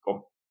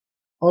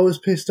 I was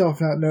pissed off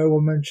that no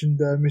one mentioned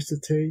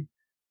Mr. T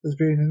as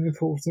being an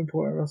important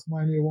point of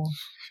WrestleMania 1.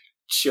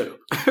 Shut up.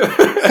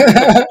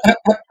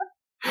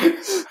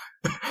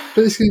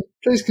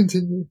 Please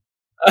continue.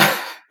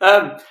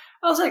 I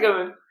was like,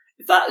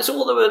 if that's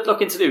all they were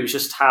looking to do is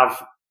just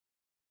have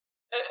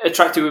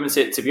attractive women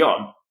to be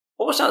on,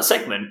 what was that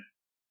segment?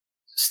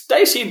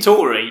 Stacey and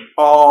Tori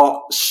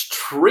are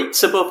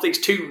streets above these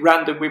two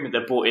random women they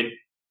brought in.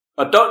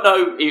 I don't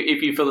know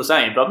if you feel the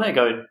same, but I'm there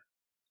going,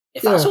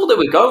 if that's all they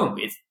were going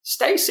with,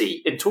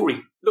 Stacey and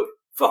Tori look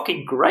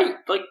fucking great.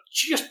 Like,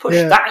 just push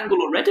that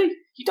angle already.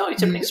 You don't need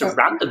to bring some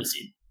randoms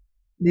in.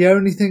 The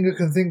only thing I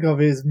can think of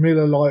is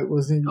Miller Lite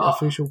was the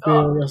official beer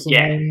of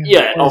WrestleMania.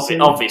 Yeah,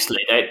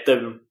 obviously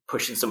they're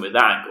pushing some of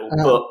that angle,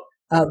 but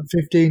at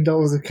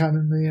 $15 a can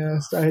in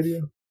the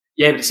stadium.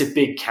 Yeah, but it's a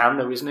big can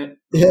though, isn't it?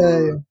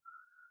 Yeah.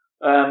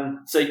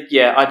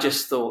 I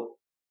just thought,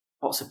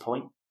 what's the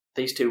point?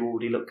 These two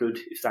already look good.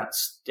 If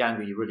that's the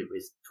angle you're running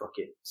with, fuck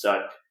it.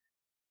 So,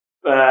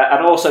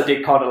 and also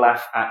did kind of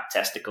laugh at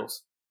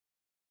testicles.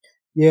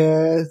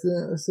 Yeah, it's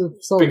a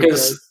solid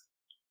because joke.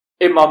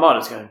 In my mind, I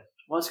was going,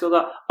 why's it called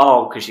that?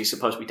 Oh, because she's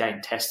supposed to be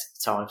dating Test at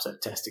the time, so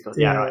testicles.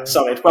 Yeah, right.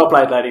 Sorry, well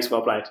played, ladies.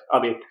 Well played. I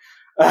mean,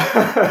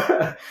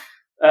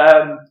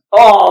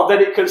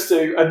 then it comes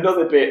to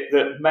another bit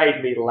that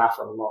made me laugh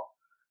a lot.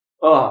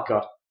 Oh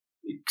God.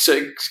 So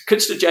it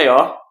cuts to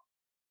JR,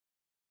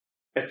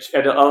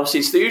 and obviously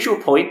it's the usual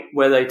point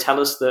where they tell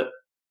us that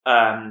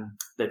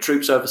the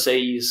troops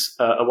overseas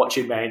are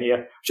watching Mania,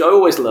 which I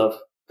always love.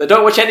 They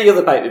don't watch any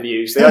other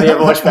pay-per-views. They only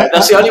ever watch Mania.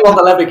 That's the only one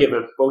they'll ever give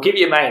them. We'll give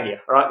you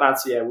Mania. All right,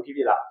 lads? Yeah, we'll give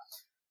you that.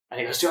 And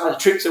he goes, the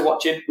troops are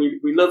watching. We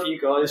love you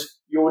guys.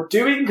 You're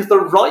doing the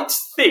right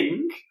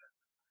thing.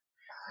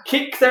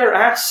 Kick their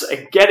ass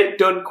and get it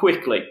done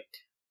quickly.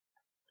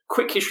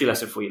 Quick history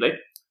lesson for you, Lee.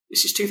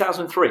 This is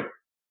 2003.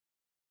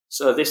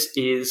 So this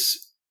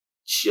is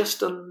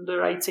just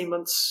under 18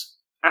 months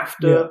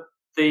after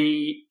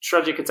the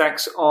tragic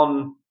attacks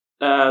on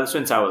the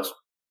Twin Towers.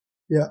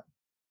 Yeah.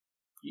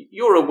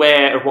 You're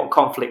aware of what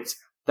conflict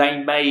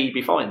they may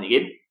be finding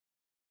in.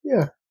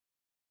 Yeah.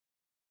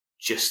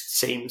 Just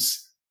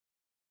seems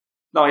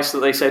nice that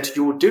they said,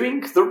 you're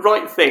doing the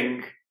right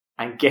thing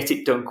and get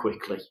it done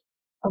quickly.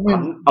 I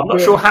mean, I'm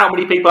not sure how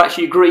many people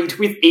actually agreed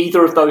with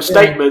either of those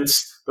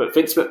statements, but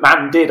Vince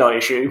McMahon did, I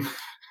assume.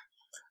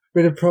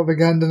 Bit of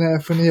propaganda there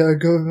from the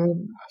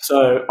government.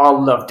 So I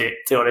loved it,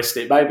 to be honest.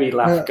 It made me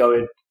laugh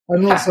going.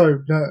 And also,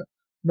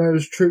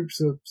 those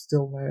troops are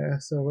still there,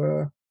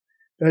 so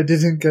they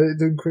didn't get it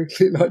done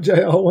quickly like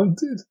JR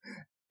wanted.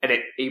 And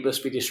he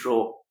must be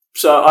distraught.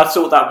 So I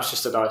thought that was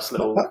just a nice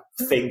little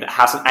thing that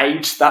hasn't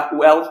aged that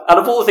well. And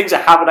of all the things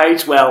that haven't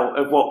aged well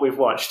of what we've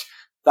watched,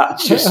 that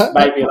just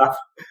made me laugh.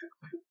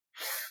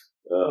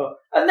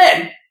 And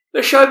then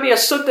they showed me a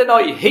Sunday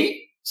Night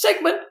Heat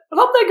segment,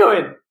 and I'm there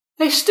going,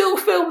 they still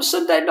film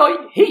Sunday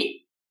Night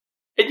Heat,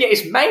 and yet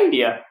it's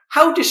Mania.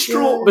 How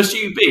distraught must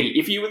you be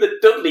if you were the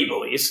Dudley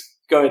Boys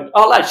going,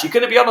 oh lads, you're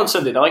going to be on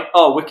Sunday night?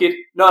 Oh, wicked.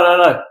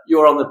 No,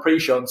 you're on the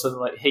pre-show on Sunday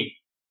Night Heat.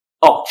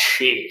 Oh,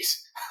 jeez.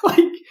 Like,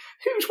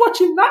 who's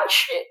watching that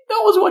shit?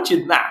 No one's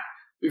watching that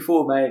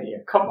before Mania.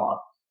 Come on.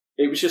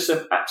 It was just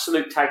some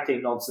absolute tag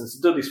team nonsense.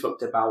 The Dudleys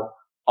fucked about.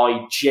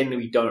 I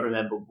genuinely don't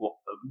remember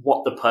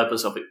what the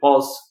purpose of it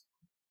was.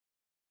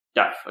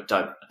 No, I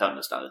don't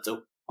understand at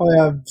all.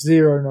 I have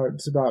zero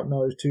notes about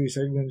those two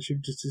segments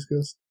you've just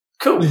discussed.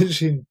 Cool.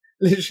 Literally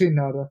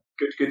nada.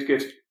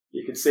 Good.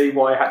 You can see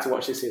why I had to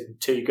watch this in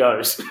 2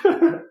 goes.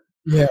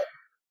 Yeah.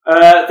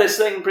 This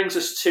thing brings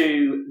us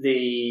to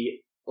the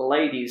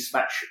ladies'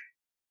 match.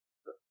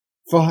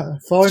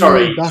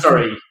 Sorry,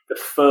 the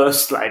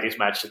first ladies'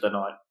 match of the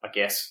night, I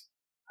guess.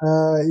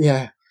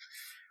 Yeah.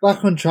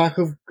 Back on track.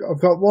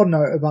 I've got one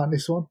note about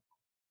this one.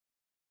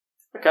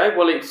 Okay,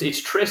 well it's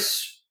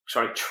Trish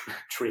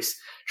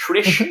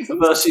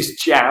versus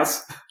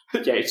Jazz.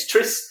 Yeah, it's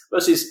Trish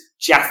versus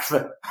Jazz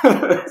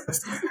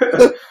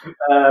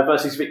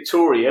versus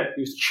Victoria,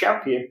 who's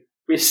champion,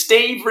 with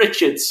Steve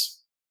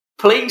Richards.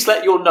 Please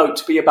let your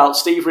note be about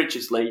Steve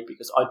Richards, Lee,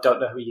 because I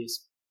don't know who he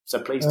is. So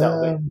please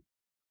tell me.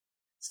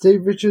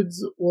 Steve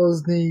Richards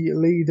was the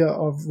leader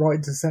of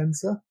Right to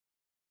Censor.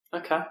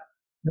 Okay.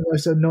 The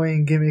most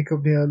annoying gimmick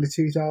of the early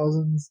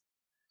 2000s.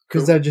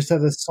 Because they just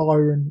had a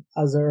siren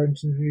as their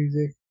entrance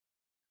music,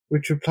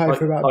 which would play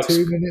for about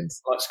 2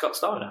 minutes. Like Scott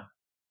Steiner?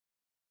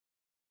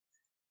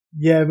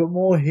 Yeah, but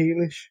more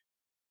heelish.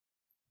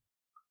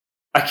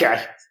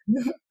 Okay.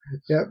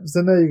 Yeah,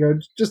 so there you go.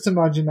 Just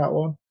imagine that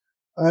one.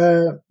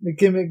 The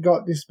gimmick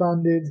got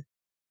disbanded.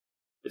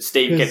 But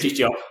Steve kept his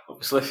job,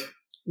 obviously.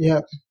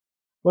 Yeah.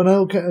 Well,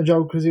 no, kept a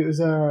job because it was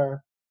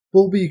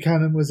Bull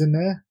Buchanan was in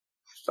there.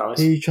 Nice.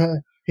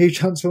 He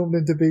transformed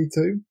into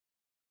B2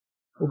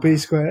 or B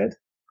squared.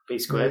 B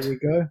squared. There we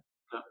go.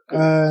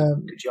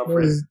 Good job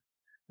for him.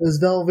 There's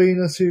Val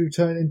Venus, who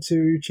turned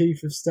into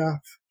Chief of Staff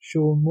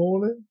Sean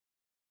Morley.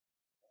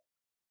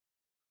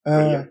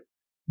 The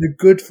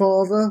Good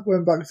Father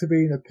went back to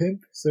being a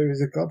pimp, so he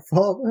was a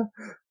godfather.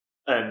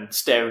 And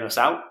staring us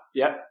out,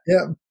 yeah.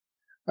 Yeah.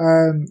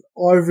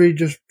 Ivory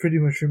just pretty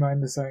much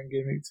remained the same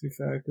gimmick, to be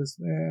fair, because,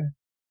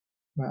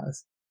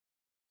 matters.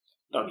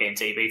 Not getting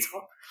TV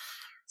time.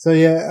 So,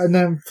 yeah, and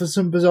then for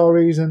some bizarre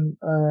reason,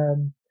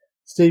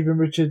 Stephen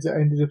Richards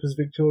ended up as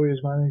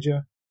Victoria's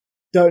manager.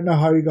 Don't know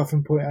how he got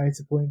from point A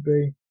to point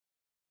B.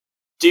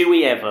 Do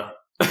we ever?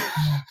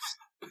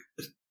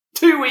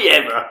 Do we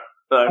ever?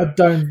 I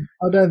don't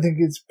think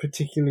it's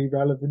particularly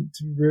relevant,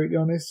 to be brutally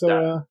honest. So,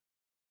 no.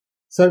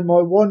 So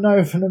my one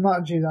note for the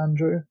match is,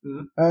 Andrew,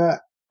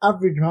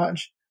 average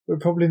match,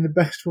 but probably the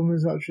best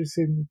women's match we've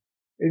seen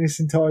in this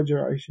entire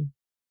duration.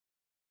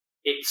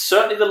 It's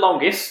certainly the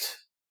longest.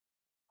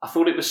 I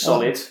thought it was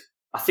solid.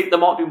 I think there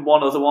might be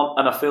one other one,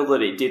 and I feel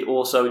that it did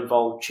also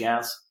involve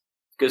Jazz,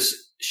 because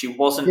she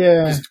wasn't.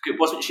 Yeah.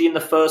 Wasn't she in the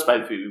first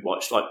pay-per-view we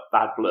watched, like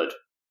Bad Blood?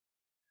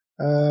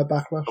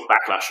 Backlash. Oh,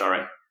 Backlash,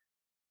 sorry.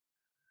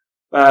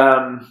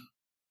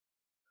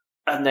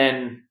 And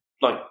then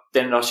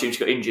I assume she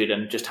got injured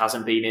and just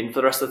hasn't been in for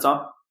the rest of the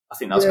time. I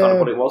think that's kind of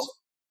what it was.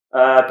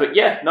 But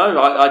yeah, no,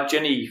 I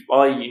genuinely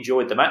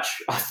enjoyed the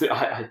match.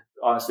 I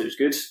honestly, it was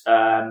good.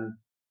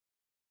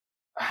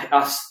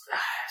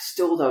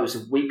 Still, though, it was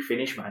a weak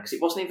finish, man, because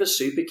it wasn't even a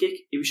super kick.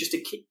 It was just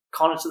a kick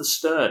kind of to the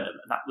sternum,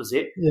 and that was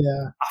it.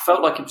 Yeah. I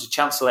felt like it was a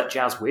chance to let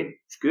Jazz win.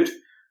 It's good.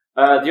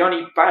 The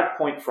only bad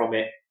point from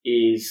it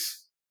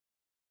is...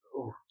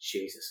 Oh,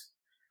 Jesus.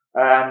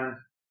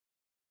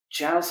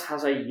 Jazz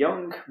has a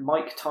young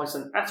Mike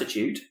Tyson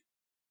attitude.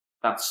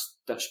 That's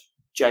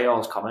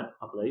JR's comment,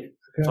 I believe. Okay.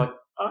 It's like,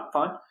 oh,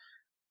 fine.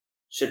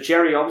 So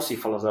Jerry obviously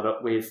follows that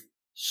up with,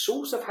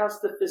 sort of has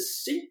the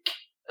physique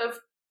of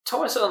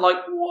Tyson. I'm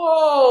like,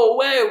 whoa,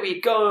 where are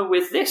we going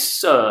with this,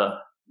 sir?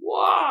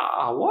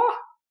 Wow, what?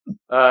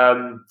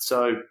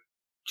 So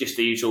just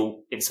the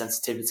usual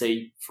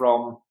insensitivity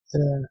from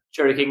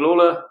Jerry King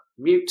Lawler.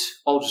 Mute.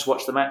 I'll just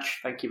watch the match.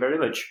 Thank you very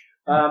much.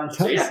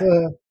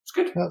 It's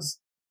good.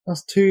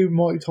 That's 2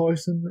 Mike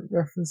Tyson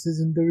references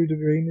in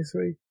WWE this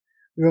week.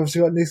 We've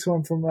obviously got this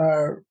one from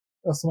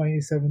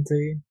WrestleMania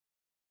 17,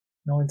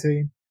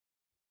 19,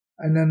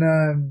 and then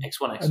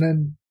X1X. And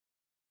then,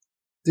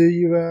 do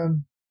you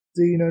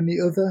know any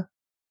other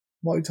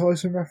Mike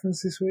Tyson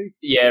reference this week?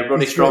 Yeah,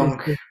 Roddy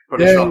Strong.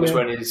 Roddy Strong was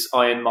wearing his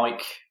Iron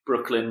Mike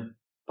Brooklyn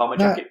bomber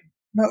jacket.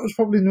 That was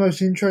probably the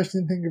most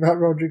interesting thing about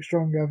Roderick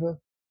Strong ever.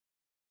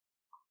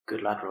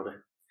 Good lad, Roddy.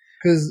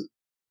 Because,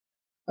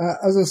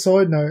 as a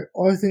side note,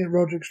 I think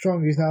Roderick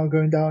Strong is now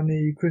going down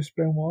the Chris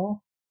Benoit.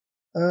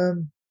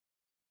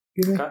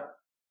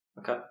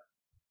 Okay.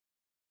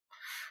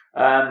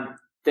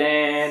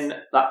 Then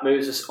that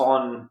moves us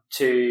on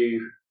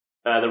to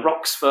The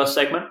Rock's first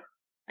segment.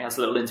 He has a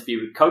little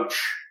interview with Coach.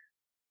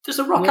 Does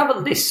The Rock have a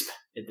lisp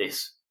in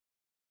this?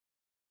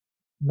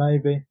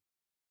 Maybe.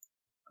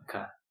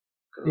 Okay.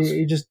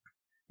 He just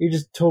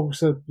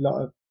talks a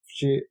lot of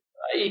shit.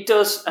 He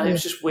does, and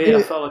it's just weird.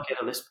 I felt like he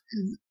had a lisp.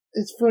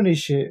 It's funny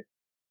shit,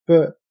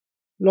 but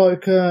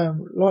like The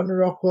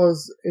Rock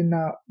was in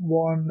that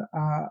one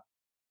at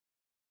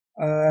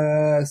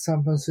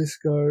San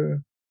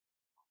Francisco.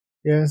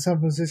 Yeah, in San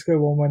Francisco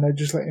one when they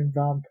just let him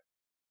vamp.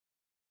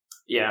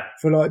 Yeah.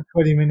 For like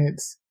 20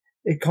 minutes.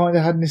 It kind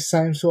of had this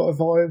same sort of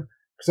vibe.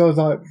 Because I was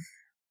like,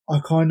 I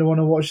kind of want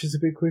to watch this a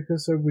bit quicker,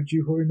 so would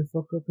you hurry the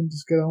fuck up and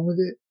just get on with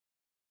it?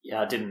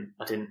 Yeah, I didn't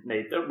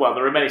need... Well,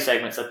 there are many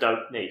segments I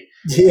don't need.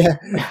 Yeah,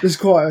 there's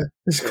quite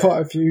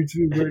a few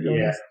to be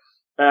really honest.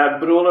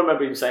 But all I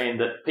remember him saying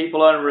that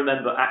people only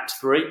remember Act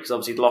 3, because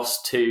obviously he'd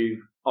lost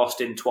to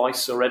Austin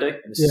twice already,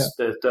 and this is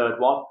the third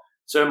one.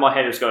 So in my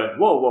head I was going,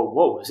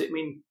 whoa, does it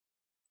mean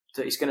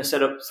that he's going to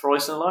set up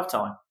thrice in a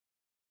lifetime?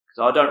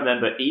 Because I don't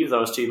remember either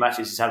of those 2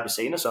 matches he's had with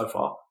Cena so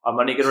far. I'm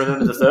only going to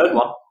remember the third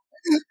one.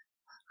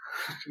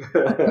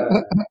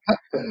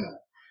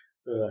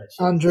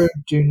 Andrew,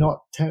 do not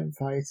tempt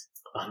fate.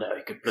 I know,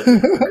 he could.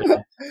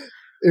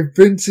 If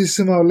Vince is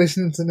somehow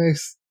listening to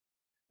this,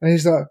 and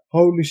he's like,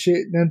 holy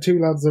shit, them 2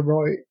 lads are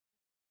right.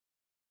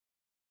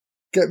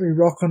 Get me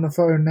Rock on the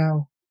phone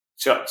now.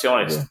 To be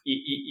honest,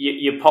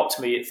 you popped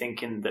me at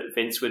thinking that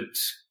Vince would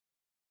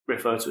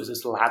refer to us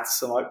as lads.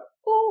 So I'm like,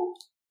 oh.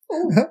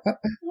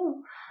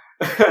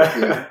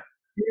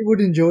 You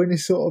would enjoy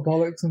this sort of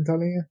bollocks, I'm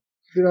telling you.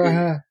 Be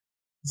like,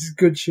 this is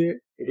good shit.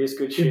 It is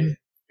good shit.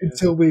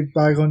 Until we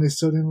bag on his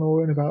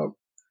son-in-law in about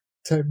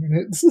 10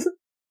 minutes.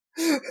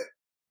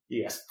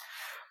 Yes.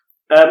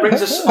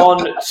 Brings us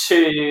on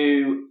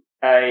to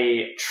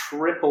a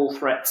triple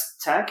threat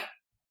tag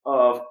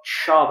of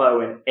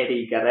Chavo and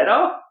Eddie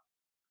Guerrero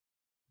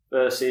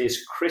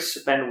versus Chris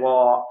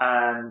Benoit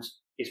and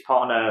his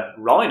partner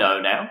Rhino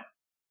now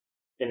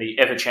in the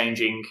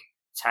ever-changing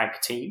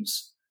tag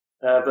teams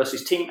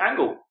versus Team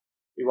Angle,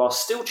 who are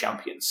still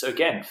champions. So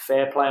again,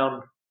 fair play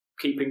on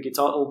keeping your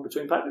title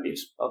between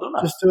pay-per-views. Well done,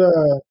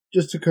 that.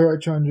 Just to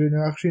correct you, Andrew,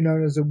 they're actually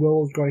known as the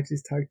world's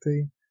greatest tag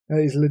team.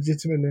 That is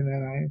legitimately their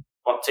name.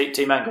 What,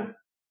 Team Angle?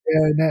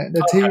 Yeah,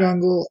 the Team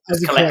Angle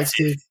as a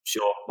collective.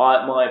 Sure,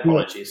 my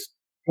apologies.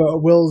 But a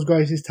world's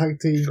greatest tag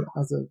team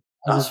as a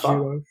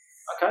duo.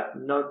 Okay,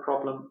 no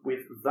problem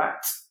with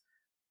that.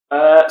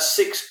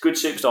 6 good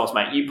superstars,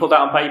 mate. You put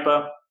that on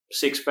paper.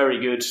 6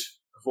 very good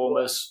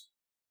performers.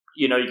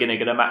 You know you're going to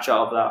get a match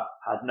out of that.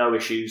 Had no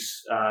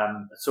issues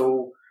at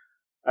all.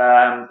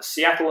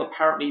 Seattle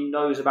apparently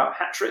knows about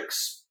hat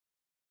tricks.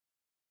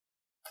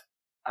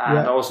 And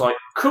I was like,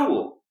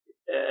 cool.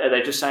 Are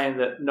they just saying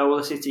that no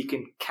other city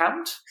can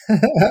count?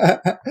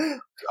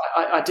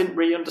 I didn't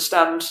really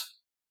understand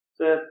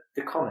the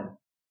comment.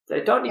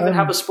 They don't even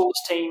have a sports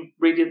team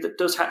really that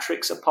does hat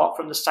tricks apart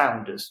from the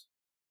Sounders.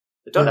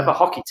 They don't have a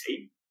hockey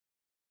team.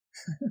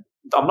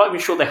 I'm not even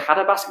sure they had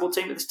a basketball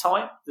team at this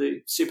time.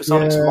 The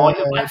Supersonics might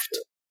have left,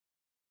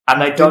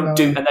 and they don't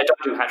do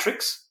hat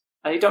tricks,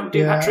 and they don't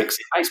do hat tricks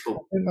in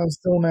baseball. I think I'm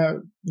still now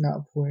at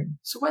that point.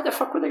 So where the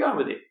fuck were they going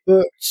with it?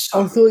 But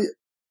I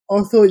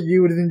thought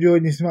you would have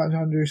enjoyed this match,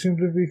 Andrew,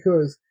 simply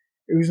because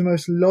it was the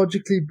most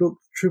logically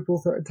booked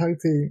triple threat tag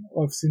team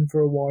I've seen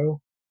for a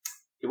while.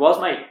 It was,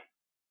 mate.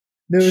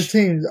 There were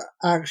teams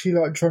actually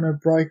like trying to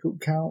break up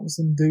counts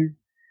and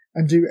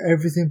do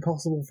everything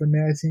possible for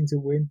their team to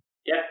win.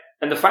 Yeah,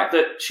 and the fact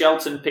that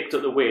Shelton picked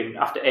up the win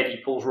after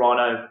Eddie pulls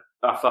Rhino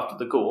off after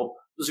the gore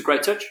was a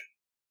great touch.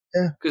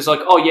 Yeah, because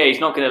he's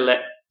not going to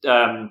let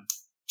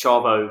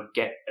Chavo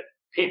get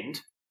pinned,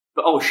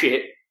 but oh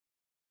shit.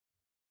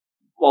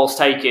 Whilst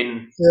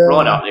taking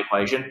Rhino out of the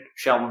equation,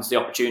 Shelton's the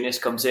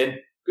opportunist, comes in.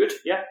 Good,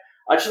 yeah.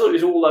 I just thought it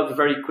was all over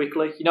very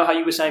quickly. You know how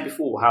you were saying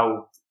before,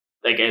 how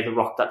they gave The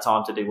Rock that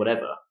time to do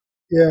whatever?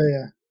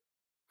 Yeah.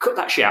 cut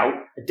that shit out.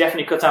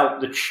 Definitely cut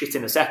out the shit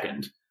in a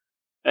second.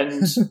 And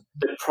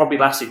it probably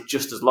lasted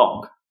just as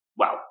long.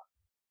 Well,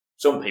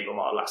 some people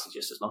might have lasted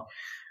just as long.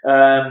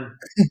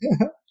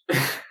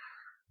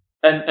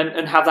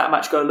 And have that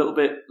match go a little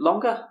bit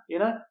longer, you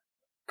know?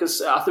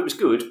 Because I thought it was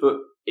good, but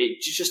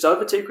it just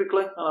over too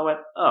quickly. And I went,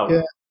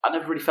 I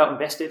never really felt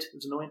invested. It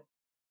was annoying.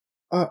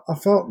 I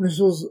felt this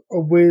was a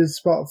weird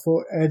spot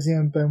for Eddie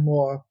and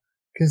Benoit,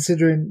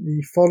 considering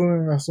the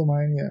following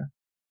WrestleMania,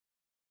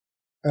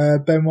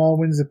 Benoit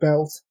wins the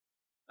belt.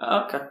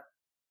 Okay.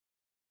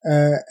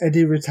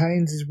 Eddie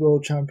retains his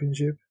World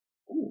Championship.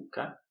 Ooh,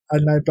 okay.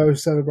 And they both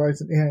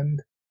celebrate at the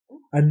end.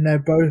 And they're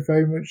both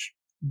very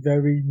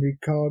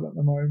mid-card at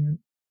the moment.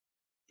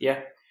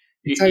 Yeah.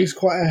 It takes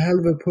quite a hell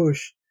of a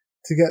push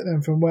to get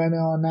them from where they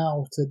are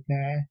now to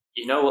there.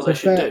 You know what they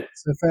should do?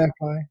 It's a fair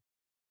play.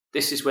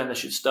 This is when they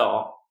should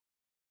start.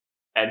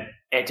 And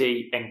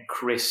Eddie and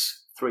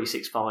Chris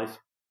 365.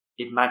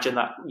 Imagine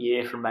that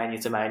year from Mania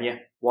to Mania.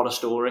 What a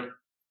story.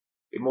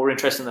 Be more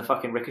interesting than the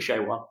fucking Ricochet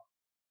one.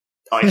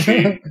 I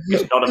assume,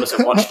 because none of us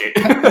have watched it.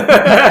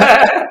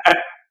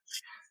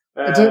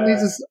 I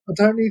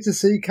don't need to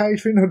see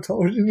catering or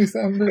television this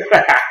Sunday.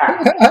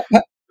 I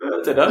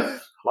don't know.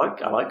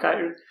 I like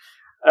catering.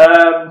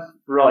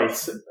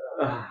 Right.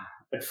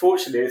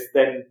 Unfortunately, this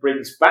then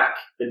brings back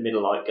the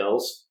Middle Light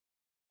Girls.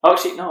 Oh,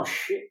 actually, no,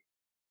 shit.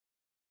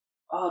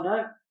 Oh,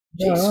 no.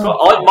 Jesus Christ.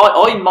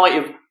 I might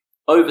have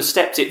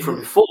overstepped it from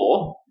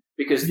before,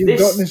 because you've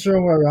gotten this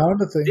wrong way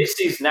around, I think. This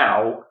is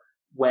now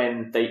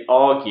when they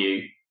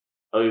argue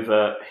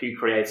over who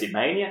created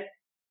Mania.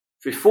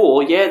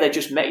 Before, they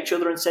just met each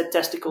other and said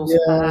testicles.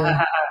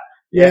 And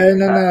then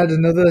they had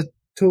another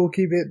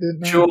talky bit,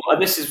 didn't they? Sure,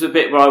 and this is the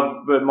bit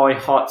where my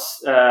heart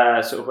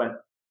sort of went,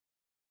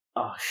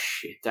 oh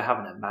shit, they're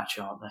having a match,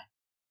 aren't they?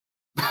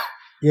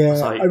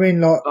 I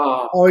mean,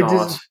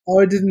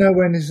 I didn't know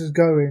when this was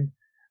going,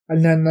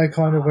 and then they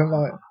kind of went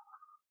like,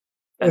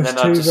 and then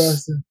I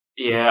just,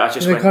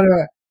 they kind of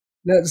like,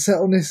 let's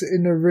settle this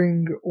in the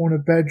ring or in a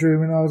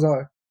bedroom, and I was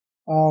like,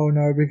 oh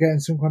no, we're getting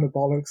some kind of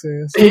bollocks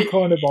here. Some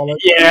kind of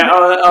bollocks. Yeah,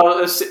 I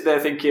was sitting there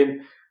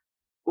thinking,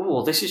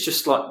 oh, this is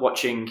just like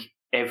watching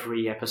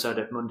every episode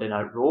of Monday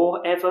Night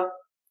Raw ever.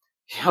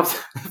 You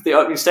have the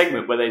opening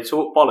segment where they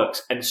talk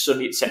bollocks and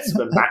suddenly it sets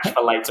up a match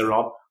for later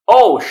on.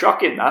 Oh,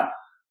 shocking that.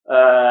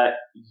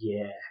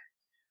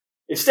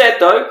 Instead,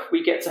 though,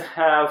 we get to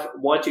have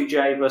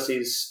Y2J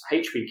versus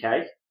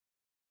HBK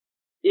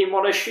in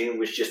what I assume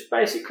was just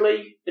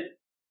basically a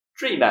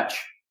dream match.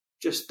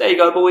 Just, there you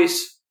go,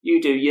 boys.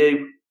 You do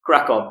you.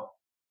 Crack on.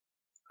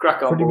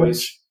 Crack on,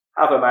 boys.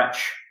 Have a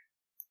match.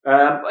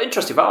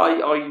 Interesting, but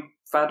I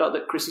found out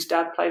that Chrissy's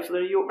dad played for the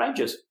New York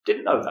Rangers.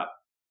 Didn't know that.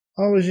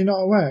 Oh, was you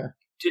not aware?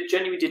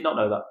 Genuinely did not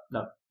know that.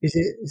 No. Is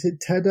it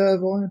Ted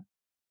Irvine?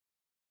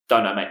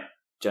 Don't know, mate.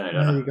 Genuinely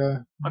don't know. There you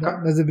go. Okay.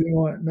 There's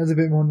a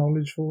bit more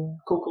knowledge for you.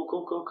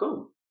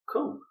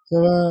 Cool.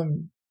 So,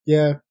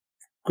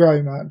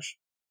 great match.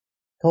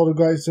 Told a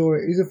great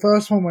story. He's the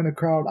first one when the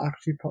crowd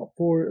actually popped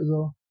for it as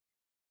well.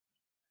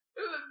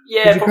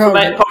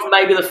 Apart from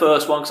maybe the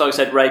first one, because like I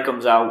said, Ray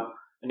comes out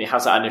and it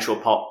has that initial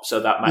pop, so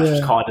that match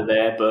was kind of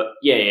there. But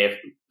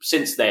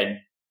since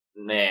then,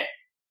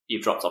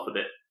 you've dropped off a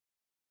bit.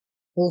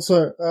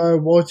 Also,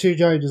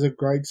 Y2J does a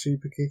great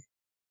super kick.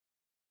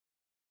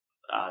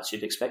 As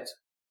you'd expect.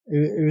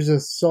 It was a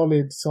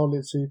solid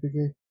super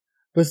kick.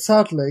 But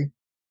sadly,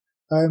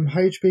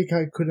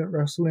 HBK couldn't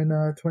wrestle in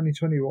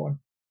 2021.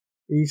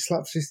 He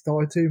slaps his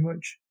thigh too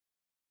much.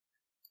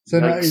 So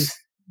that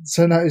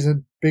is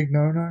a big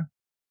no-no.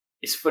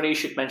 It's funny you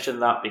should mention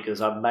that,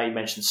 because I may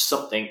mention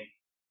something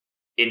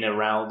in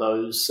around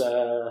those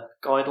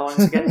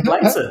guidelines again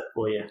later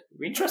for you. It'll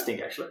be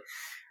interesting, actually.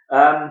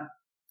 I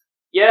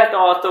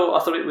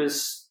thought it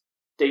was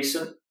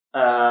decent.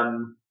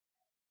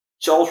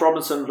 Charles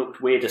Robinson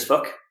looked weird as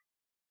fuck.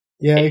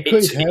 Yeah, he cut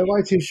his hair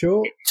way too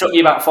short. It took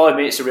you about 5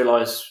 minutes to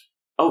realise,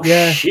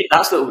 shit,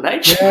 that's Little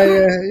Nate.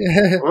 Yeah.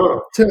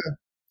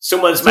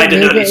 Someone's made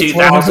an early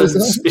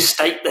 2000s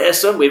mistake there,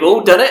 son. We've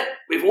all done it.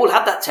 We've all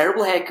had that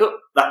terrible haircut.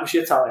 That was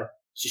your time.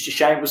 It's just a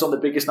shame it was on the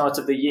biggest night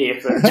of the year.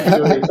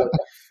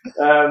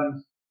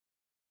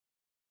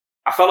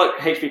 I felt like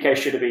HBK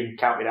should have been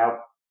counted out.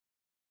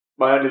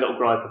 My only little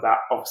gripe with that,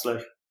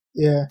 obviously.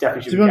 Yeah.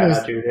 Definitely should be counted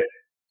out doing it.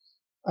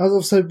 As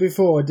I've said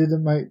before, I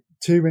didn't make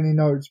too many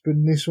notes, but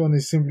this one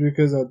is simply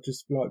because I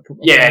just put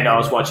I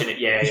was watching it.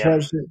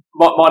 Watched it.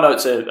 My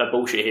notes are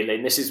bullshit here,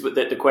 Lynn. This is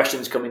the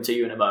questions coming to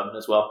you in a moment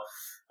as well.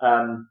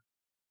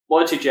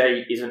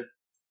 Y2J is an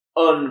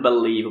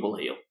unbelievable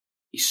heel.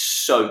 He's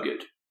so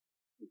good.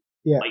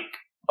 Yeah.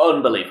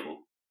 Unbelievable.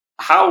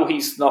 How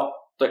he's not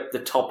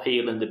the top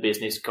heel in the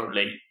business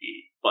currently,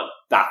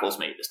 baffles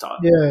me this time.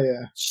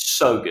 Yeah.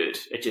 So good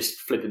at just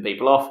flipping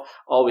people off.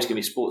 Always give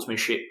me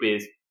sportsmanship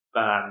with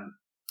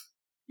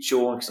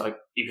Sean, because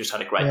you just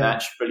had a great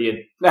match.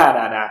 Brilliant.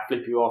 Nah.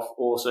 Flip you off.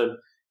 Awesome.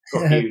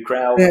 Got a huge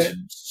crowd. Yeah.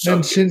 So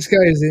then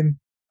Shinsuke is in.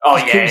 Oh,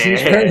 yeah.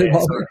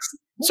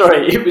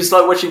 Sorry, it was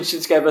like watching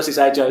Shinsuke versus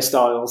AJ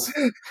Styles.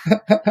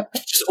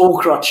 Just all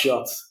crotch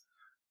shots.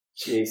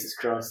 Jesus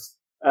Christ.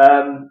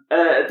 And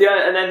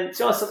then, to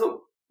be honest, I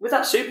thought, with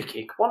that super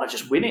kick, why not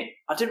just win it?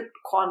 I didn't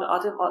like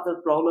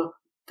the roller.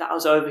 That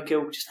was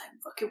overkill. Just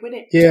fucking win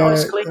it. Yeah,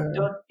 nice, clean,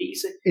 done,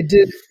 easy. It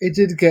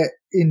did get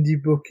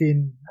indie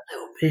booking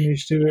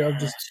finish to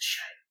it.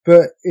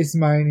 But it's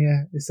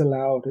Mania. It's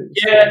allowed.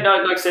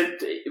 No, like I said,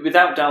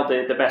 without doubt,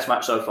 the best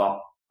match so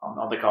far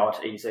on the card,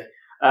 easy.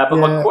 But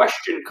my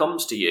question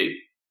comes to you.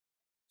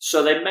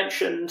 So they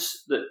mentioned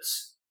that,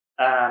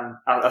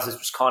 as this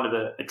was kind of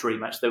a dream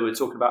match, they were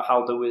talking about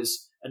how there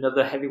was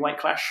another heavyweight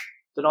clash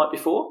the night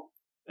before.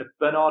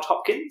 Bernard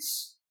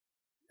Hopkins.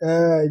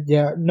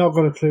 Not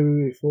got a clue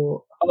who he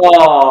fought.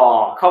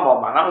 Oh, come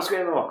on, man! That was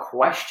going to be my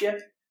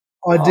question.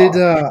 I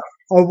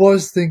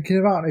was thinking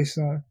about this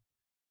now.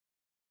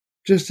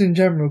 Just in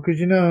general,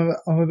 because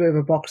I'm a bit of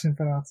a boxing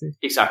fanatic.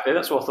 Exactly,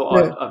 that's what I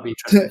thought I'd be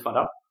interested to find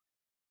out.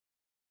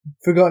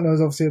 Forgotten there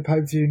was obviously a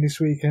pay-per-view this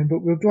weekend,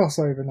 but we'll gloss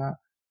over that.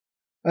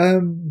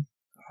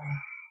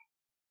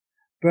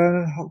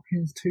 Bernard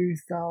Hopkins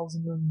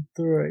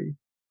 2003.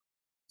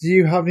 Do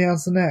you have the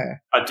answer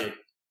there? I do.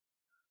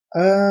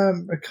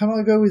 Can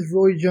I go with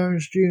Roy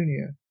Jones Jr.?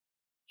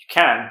 You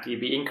can.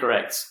 You'd be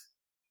incorrect.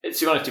 To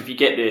be honest, if you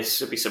get this,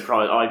 you'll be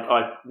surprised.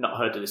 I've not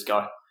heard of this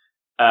guy.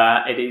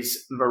 It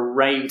is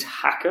Mairead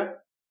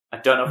Hacker. I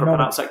don't know if I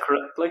pronounced that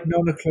correctly.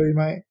 Not a clue,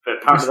 mate. But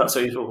apparently that's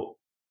who you thought.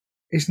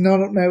 It's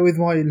not up there with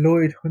my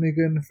Lloyd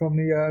Hunnigan from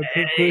the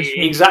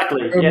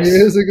exactly from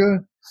years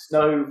ago.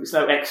 It's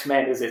no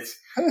X-Men, is it?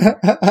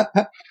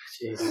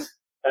 Jesus.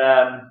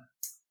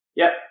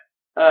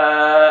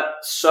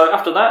 So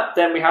after that,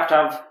 then we have to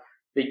have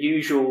the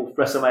usual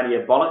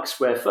WrestleMania bollocks,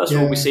 where first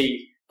of all we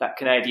see that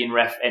Canadian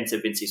ref enter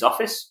Vince's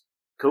office.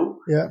 Cool.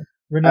 Yeah.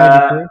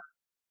 Renee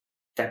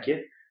thank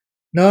you.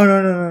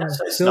 No.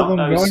 Sylvain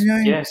Grenier?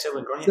 Yeah,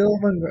 Sylvain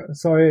Grenier.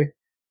 Sorry.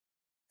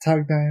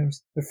 Tag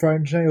names. The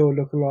French, they all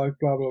look alike,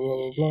 blah, blah,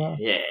 blah, blah, blah.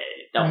 Yeah,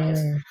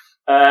 don't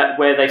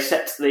where they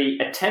set the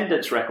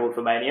attendance record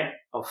for Mania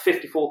of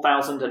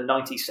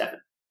 54,097.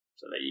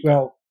 So there you go.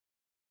 Well,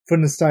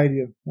 from the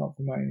stadium, not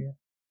for Mania.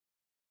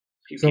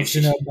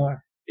 Obviously not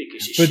mine.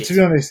 But to be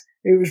honest,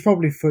 it was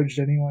probably fudged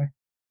anyway.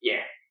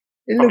 Yeah.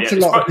 It looks a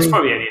lot. There's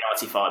probably only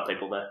 95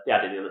 people there. They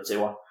added the other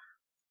two on.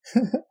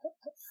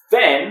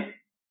 Then,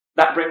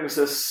 that brings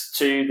us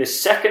to the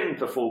second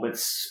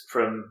performance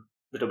from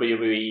the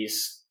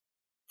WWE's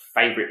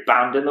favourite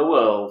band in the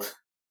world.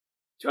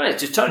 To be honest,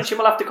 does Tony Jim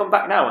will have to come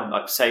back now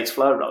and say it's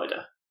Flow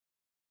Rider?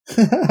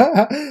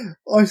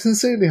 I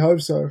sincerely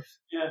hope so.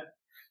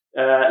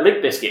 Yeah.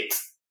 Limp Bizkit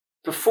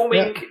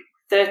performing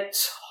their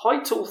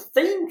title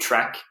theme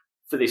track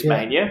for this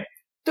Mania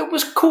that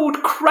was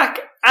called Crack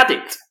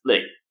Addict,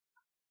 Lee.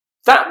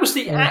 That was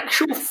the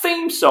actual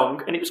theme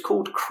song, and it was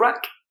called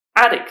Crack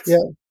Addict. Yeah.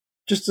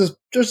 Just a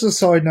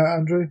side note,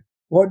 Andrew.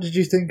 What did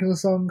you think of the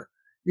song?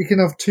 You can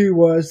have 2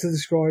 words to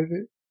describe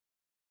it.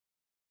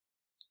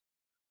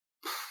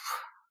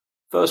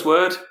 First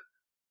word,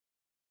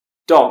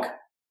 dog.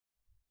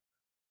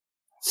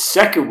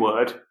 Second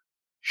word,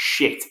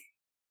 shit.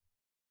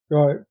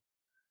 Right.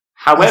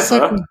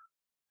 However,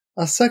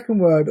 our second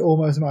word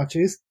almost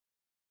matches.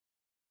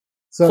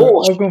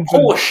 So I've gone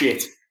for horse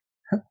shit.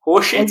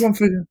 Horse shit. I've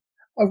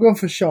gone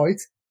for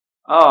shite.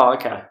 Oh,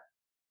 okay.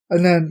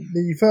 And then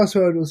the first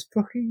word was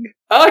fucking.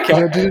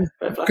 Okay.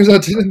 Because I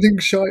didn't think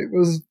shite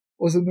was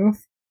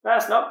enough.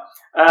 That's not.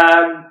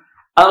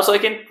 I was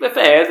like, in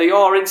fair, they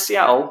are in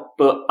Seattle,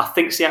 but I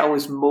think Seattle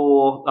is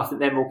more. I think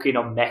they're more keen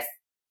on meth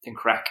than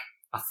crack.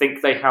 I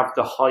think they have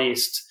the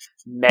highest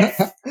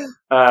meth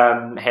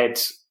head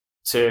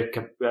to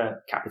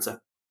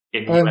capita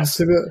in the US.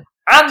 And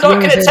I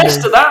can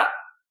attest to that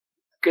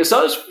because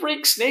those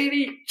freaks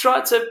nearly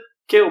tried to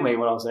kill me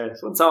when I was there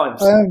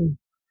sometimes.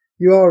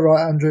 You are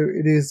right, Andrew.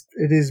 It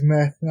is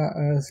meth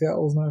that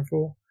Seattle's known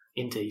for.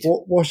 Indeed.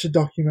 Watch a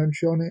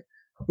documentary on it.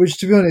 Which,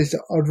 to be honest,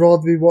 I'd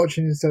rather be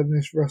watching instead of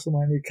this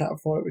WrestleMania cat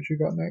fight, which we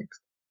got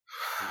next.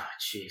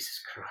 Jesus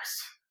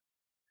Christ.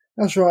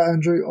 That's right,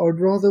 Andrew.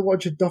 I'd rather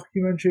watch a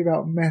documentary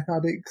about meth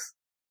addicts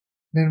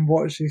than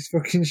watch these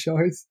fucking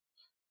shows.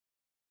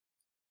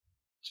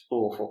 It's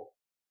awful.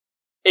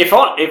 If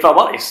I'm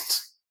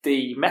honest,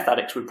 the meth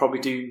addicts would probably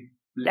do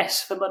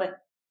less for money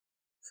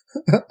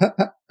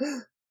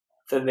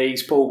than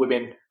these poor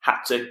women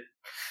had to.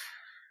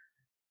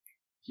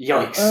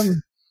 Yikes.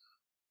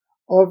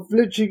 I've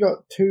literally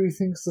got 2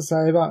 things to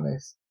say about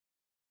this.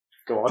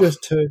 Go on.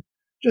 Just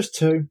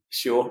two.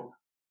 Sure.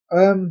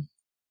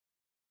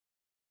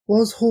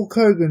 Was Hulk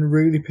Hogan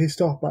really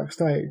pissed off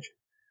backstage?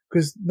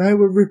 Because they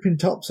were ripping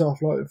tops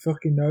off like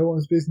fucking no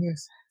one's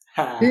business.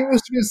 He must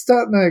have been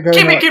starting there going,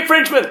 gimmick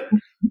infringement!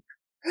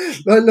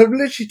 Like, they've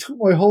literally took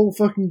my whole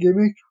fucking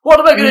gimmick. What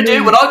am I going to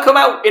do when I come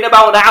out in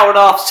about an hour and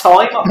a half's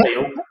time, I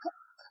feel?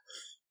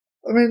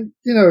 I mean,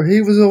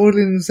 he was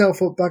oiling himself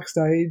up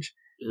backstage.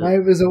 They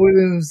was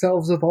oiling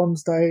themselves up on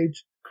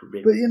stage.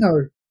 Grim. But,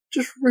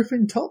 just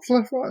ripping tops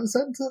left, right and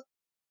centre.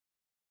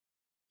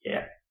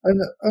 Yeah.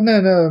 And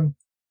then,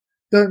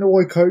 don't know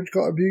why Coach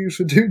got abused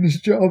for doing his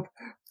job.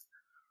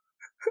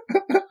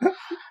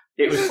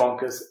 It was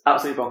bonkers.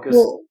 Absolutely bonkers.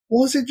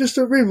 Was it just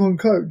a rib on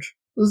Coach?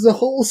 Was the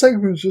whole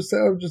segment just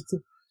set up just to...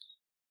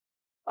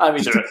 I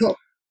mean,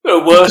 there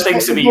are worse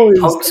things to be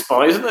punked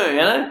by, isn't there? You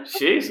know?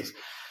 Jesus.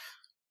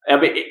 I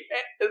mean,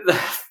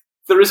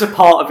 there is a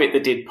part of it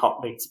that did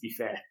pop me, to be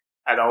fair.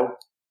 And I'll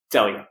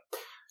tell you.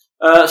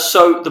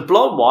 So the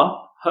blonde one,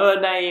 her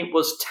name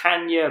was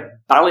Tanya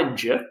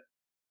Ballinger.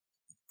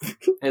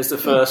 Here's the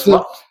first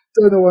one.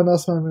 Don't know why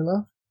that's made me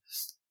laugh.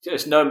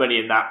 There's no money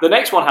in that. The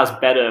next one has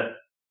better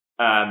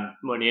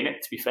money in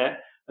it, to be fair.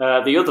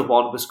 The other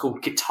one was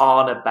called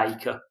Katana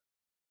Baker.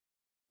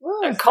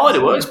 Well, it kind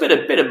of works.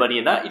 Bit of money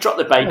in that. You drop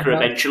the Baker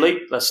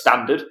eventually. That's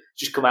standard.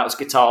 Just come out as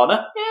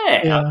Katana.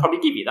 Yeah, I'll probably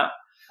give you that.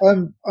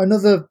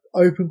 Another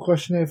open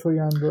question here for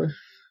you, Andrew.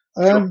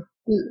 Sure.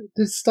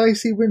 Did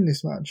Stacey win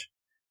this match?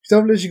 Because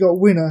I've literally got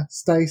winner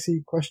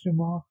Stacey ?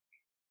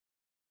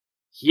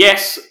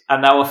 Yes,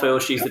 and now I feel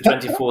she's the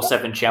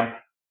 24/7 champ.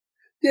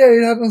 Yeah,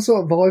 it had a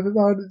sort of vibe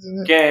about it,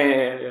 didn't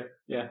it?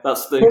 Yeah.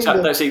 That's the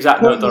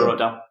exact note that I wrote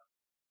down.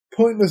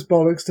 Pointless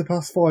bollocks to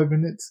pass 5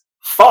 minutes.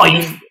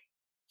 5?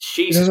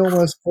 Jesus. In an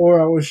almost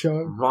 4-hour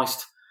show.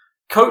 Christ.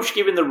 Coach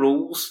giving the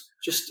rules.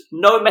 Just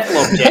no metal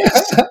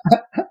objects.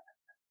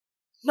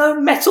 No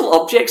metal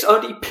objects,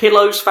 only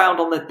pillows found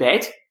on the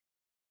bed.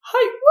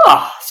 Hey,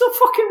 some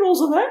fucking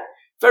rules are there.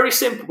 Very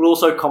simple, but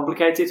also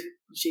complicated.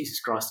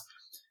 Jesus Christ.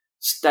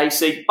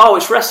 Stacey. Oh,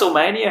 it's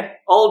WrestleMania.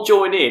 I'll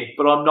join in,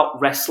 but I'm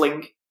not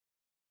wrestling.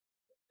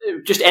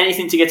 Just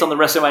anything to get on the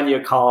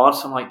WrestleMania card.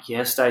 I'm like,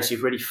 yeah, Stacey,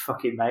 you've really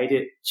fucking made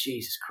it.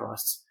 Jesus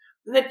Christ.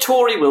 And then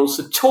Tori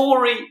Wilson.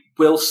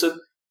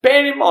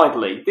 Bear in mind,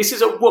 Lee, this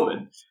is a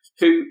woman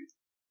who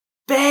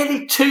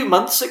barely 2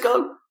 months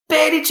ago,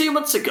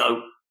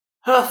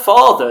 her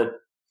father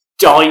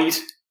died,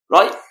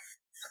 right?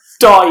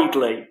 Died,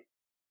 Lee.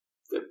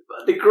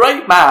 The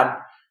great man,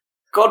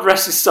 God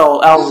rest his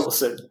soul, Al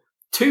Wilson,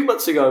 2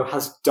 months ago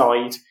has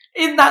died.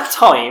 In that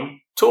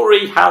time,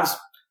 Tori has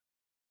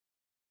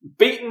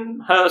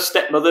beaten her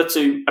stepmother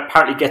to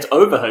apparently get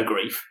over her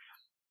grief,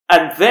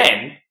 and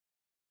then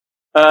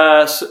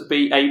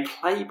be a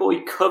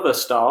Playboy cover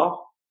star.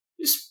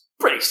 It's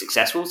pretty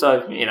successful,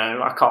 so,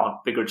 I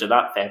can't begrudge her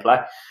that, fair play.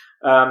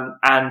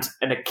 And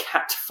in a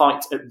cat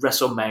fight at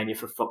WrestleMania,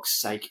 for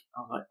fuck's sake.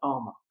 I was like, oh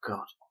my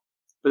God.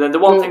 But then the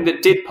one thing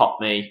that did pop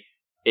me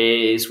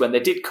is when they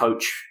did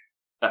Coach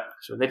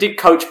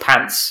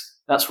Pants.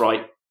 That's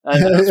right.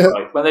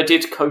 Right. When they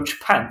did Coach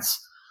Pants.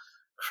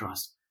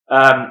 Christ.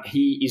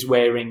 He is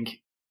wearing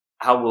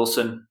Al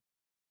Wilson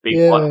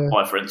big white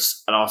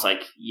reference. And I was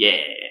like,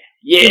 yeah.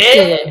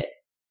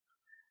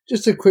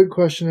 Just a quick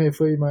question here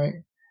for you,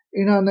 mate.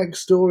 In our next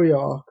story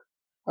arc,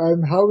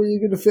 how are you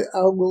going to fit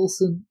Al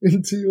Wilson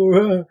into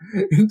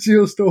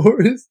your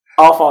stories?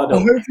 I'll find out.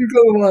 I hope you've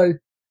got a way.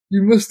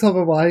 You must have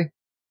a way.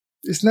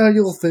 It's now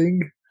your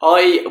thing.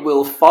 I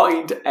will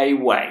find a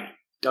way.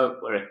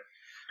 Don't worry.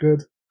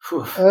 Good.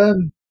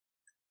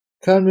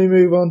 Can we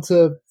move on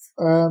to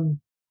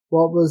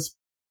what was,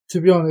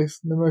 to be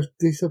honest, the most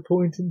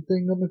disappointing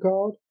thing on the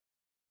card?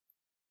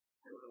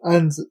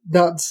 And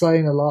that's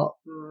saying a lot.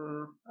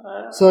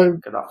 So,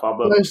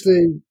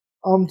 firstly,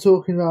 I'm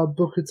talking about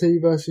Booker T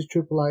versus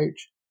Triple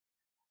H.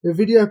 The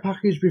video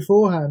package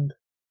beforehand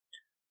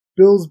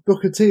builds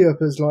Booker T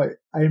up as like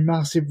a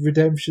massive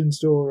redemption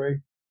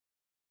story.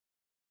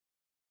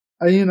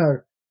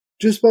 And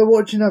just by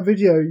watching that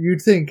video,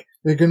 you'd think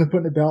they're going to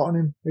put the belt on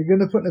him. He's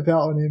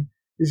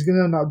going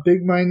to have that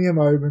big Mania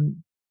moment.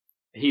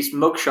 His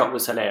mugshot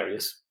was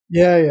hilarious.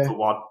 Yeah. For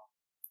one.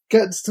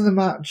 Gets to the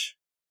match.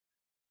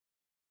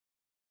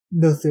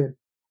 Nothing.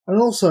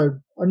 And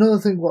also, another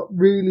thing what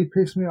really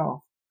pissed me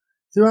off,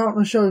 throughout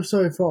the show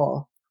so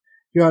far,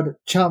 you had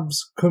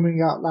champs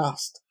coming out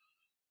last.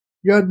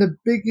 You had the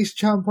biggest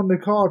champ on the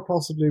card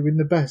possibly with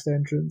the best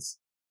entrance.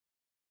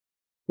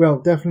 Well,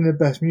 definitely the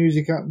best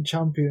music and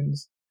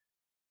champions.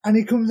 And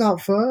he comes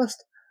out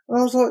first. And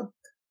I was like,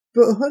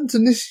 but Hunter,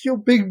 this is your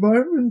big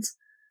moment.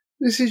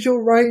 This is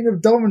your reign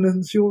of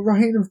dominance, your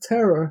reign of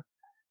terror.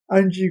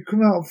 And you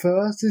come out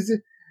first. Is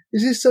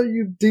this so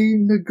you've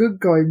deemed the good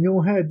guy in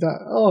your head that,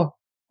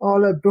 I'll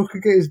let Booker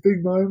get his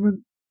big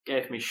moment?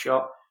 Gave me a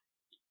shot.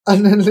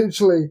 And then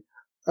literally,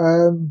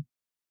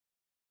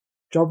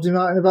 jobbed him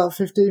out in about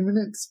 15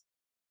 minutes.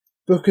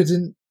 Booker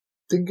didn't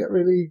get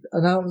really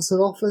an ounce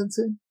of offense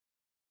in.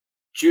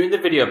 During the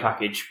video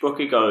package,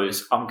 Booker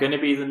goes, I'm going to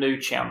be the new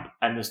champ,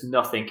 and there's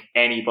nothing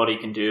anybody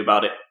can do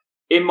about it.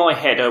 In my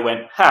head, I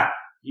went,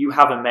 you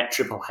haven't met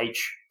Triple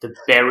H, the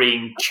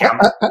burying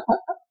champ.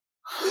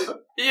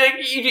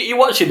 You're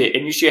watching it,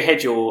 and in your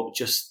head, you're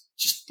just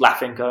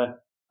laughing, going,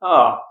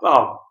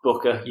 oh,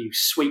 Booker, you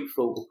sweet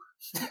fool.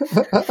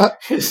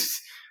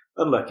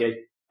 Unlucky.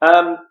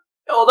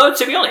 Although,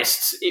 to be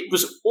honest, it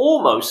was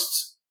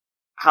almost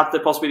had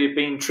the possibility of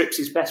being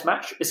Trips' best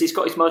match, as he's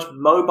got his most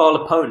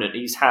mobile opponent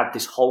he's had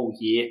this whole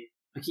year.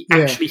 Like, he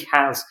actually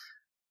has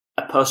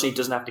a person he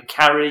doesn't have to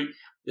carry,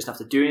 doesn't have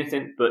to do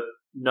anything, but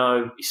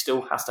no, he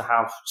still has to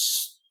have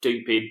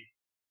stupid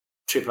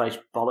Triple H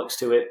bollocks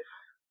to it.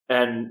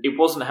 And it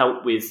wasn't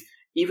helped with,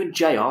 even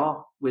JR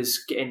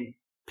was getting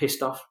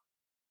pissed off.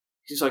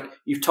 He's like,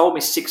 you've told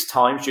me 6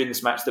 times during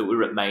this match that we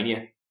were at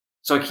Mania.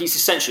 So he's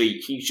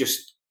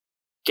just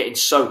getting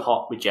so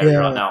hot with Jerry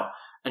right now.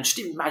 And just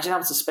imagine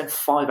having to spend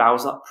 5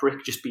 hours that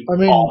prick just be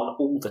on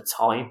all the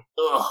time.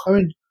 Ugh. I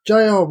mean,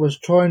 JR was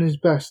trying his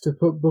best to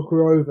put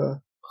Booker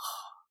over.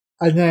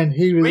 And then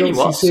he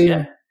was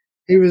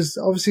he was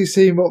obviously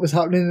seeing what was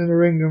happening in the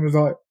ring and was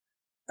like,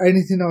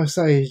 anything I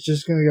say is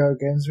just going to go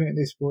against me at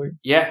this point.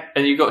 Yeah,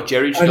 and you got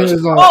Jerry just goes,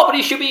 oh, but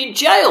he should be in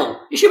jail.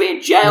 He should be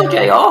in jail,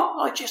 JR. Oh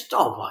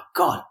my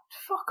God,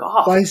 fuck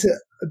off.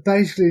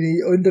 Basically,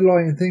 the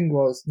underlying thing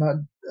was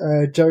that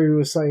Jerry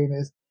was saying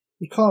is,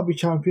 he can't be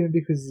champion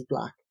because he's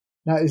black.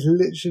 That is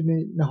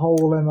literally the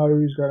whole MO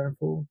he's going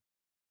for.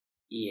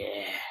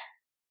 Yeah.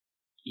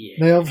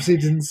 They obviously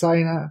didn't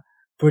say that,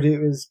 but it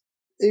was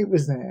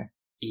there.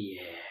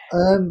 Yeah.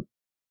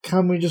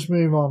 Can we just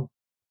move on?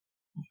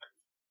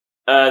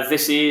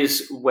 This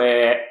is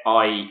where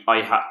I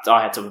had to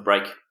have a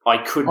break. I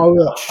couldn't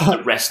watch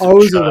the rest of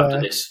the show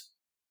after this.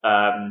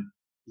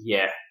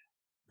 Yeah.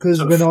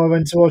 Because when I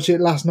went to watch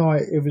it last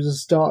night, it was a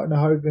start in a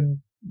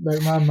Hogan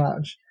McMahon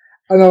match.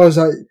 And I was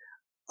like,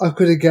 I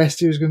could have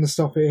guessed he was going to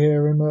stop it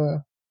here. And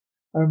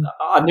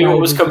I knew what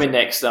was coming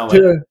next, though.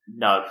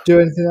 No. Do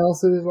anything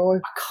else in his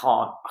life?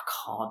 I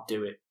can't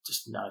do it.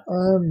 Just no.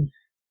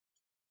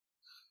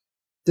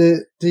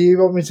 Do you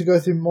want me to go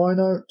through my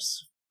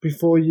notes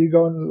before you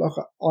go on, like,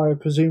 I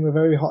presume, a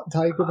very hot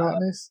take about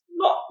this?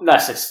 Not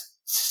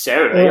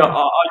necessarily.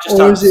 I just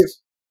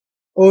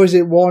or is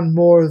it one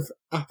more of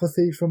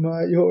apathy from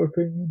your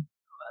opinion?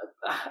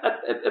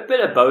 A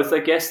bit of both, I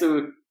guess.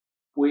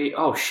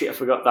 Oh shit! I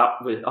forgot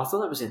that. I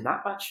thought that was in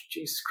that match.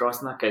 Jesus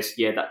Christ! In that case,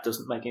 yeah, that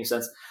doesn't make any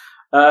sense.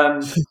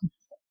 So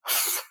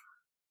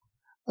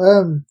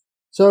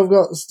I've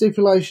got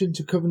stipulation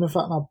to cover the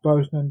fact that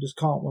both members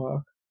can't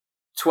work.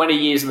 20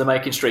 years in the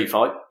making Street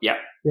Fight. Yeah.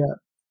 Yeah.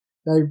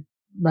 They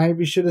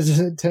maybe should have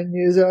done it 10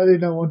 years earlier.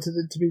 No one wanted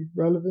it to be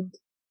relevant.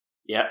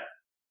 Yeah.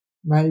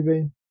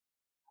 Maybe.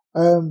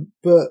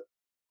 But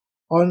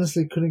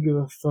honestly couldn't give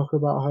a fuck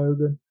about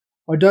Hogan.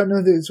 I don't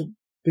know that it's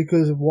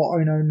because of what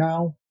I know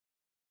now.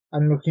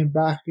 And looking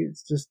back,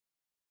 it's just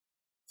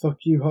fuck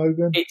you,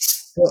 Hogan.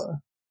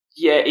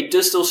 Yeah, it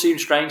does still seem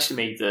strange to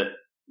me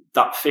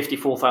that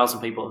 54,000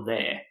 people are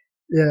there.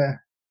 Yeah.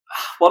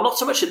 Well, not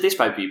so much at this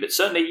pay-per-view, but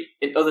certainly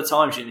at other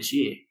times in this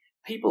year,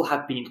 people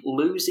have been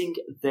losing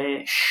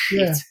their shit.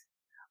 Yeah.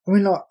 I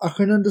mean, like, I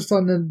can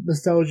understand the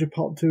nostalgia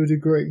pop to a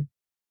degree,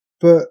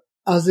 but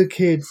as a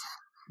kid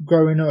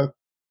growing up,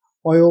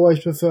 I always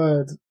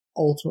preferred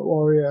Ultimate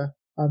Warrior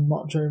and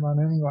Macho Man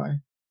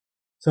anyway.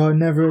 So I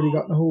never really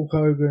got the Hulk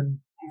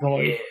Hogan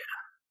vibe. Yeah,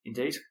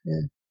 indeed.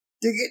 Yeah.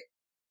 Dig it.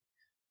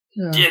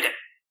 Yeah. Dig it.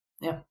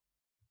 Yeah.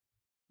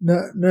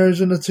 No,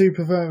 those are the two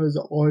performers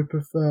that I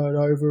preferred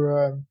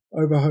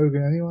over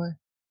Hogan anyway.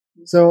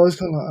 So I was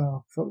kind of like,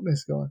 oh, fuck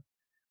this guy.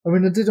 I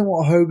mean, I didn't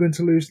want Hogan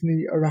to lose to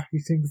the Iraqi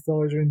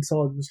sympathiser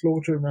inside the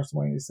slaughter in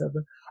WrestleMania 7.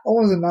 I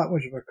wasn't that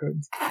much of a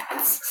cunt.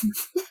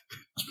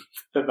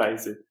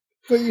 Amazing.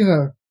 But, you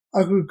know,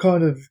 I could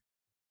kind of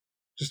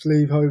just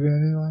leave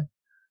Hogan anyway.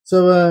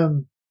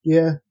 So,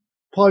 yeah,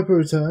 Piper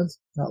returns.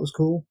 That was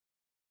cool.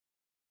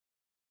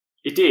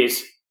 It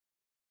is.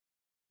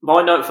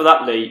 My note for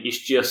that, Lee, is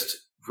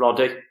just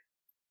Roddy.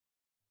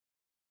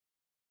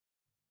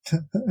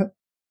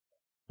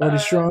 Roddy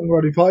Strong,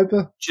 Roddy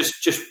Piper?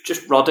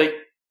 Just Roddy,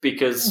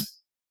 because,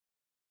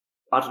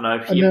 I don't know,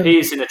 he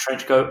appears in a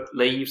trench coat,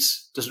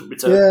 leaves, doesn't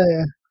return.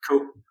 Yeah.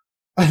 Cool.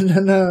 And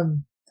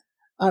then,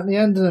 at the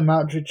end of the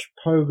match, which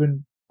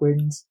Hogan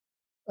wins,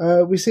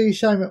 we see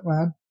Shane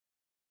McMahon.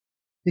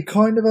 He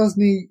kind of has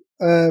the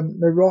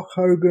Rock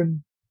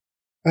Hogan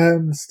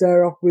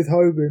stare up with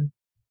Hogan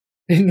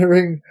in the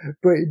ring,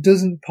 but it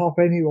doesn't pop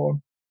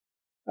anyone.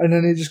 And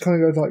then he just kind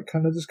of goes like,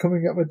 can I just come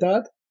and get my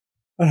dad?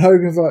 And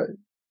Hogan's like,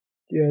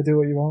 yeah, do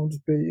what you want,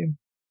 just beat him.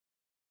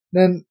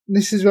 Then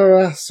this is where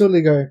I asked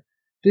Sully,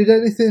 did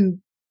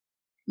anything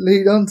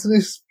lead on to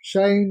this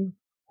Shane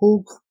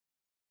Hulk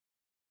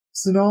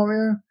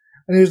scenario?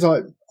 And he was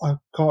like, I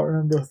can't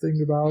remember a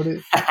thing about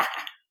it.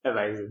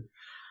 Amazing.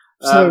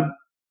 So,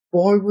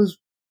 why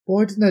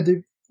didn't I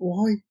do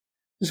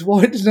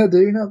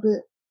that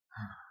bit?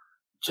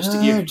 Just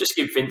to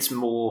give Vince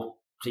more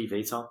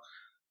TV time.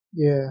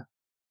 Yeah.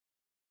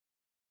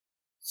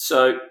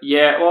 So,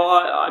 yeah, well,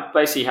 I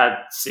basically had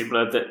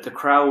similar, that the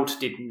crowd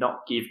did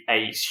not give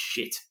a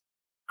shit.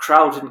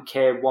 Crowd didn't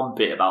care one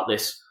bit about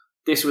this.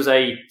 This was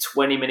a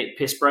 20-minute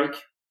piss break.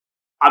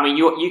 I mean,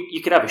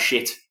 you could have a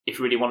shit if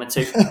you really wanted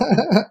to.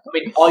 I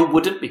mean, I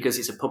wouldn't, because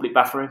it's a public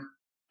bathroom,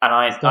 and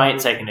I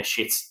ain't taking a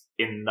shit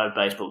in no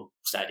baseball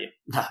stadium.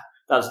 No,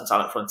 that doesn't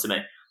sound like fun to me.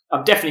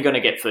 I'm definitely going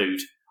to get food.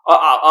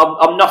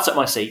 I'm not at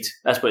my seat,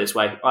 let's put it this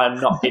way. I am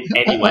not in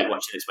any way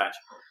watching this match.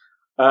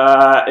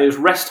 It was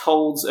rest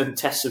holds and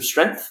tests of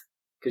strength,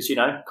 because,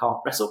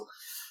 can't wrestle.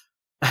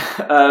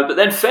 But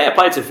then fair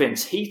play to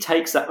Vince. He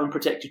takes that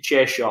unprotected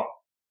chair shot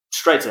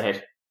straight to the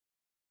head.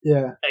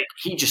 Yeah.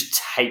 He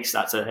just takes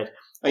that to the head.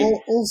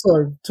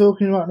 Also,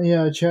 talking about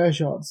the chair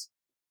shots,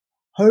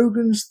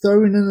 Hogan's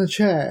throwing in the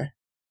chair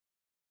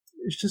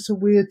it's just a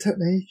weird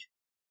technique.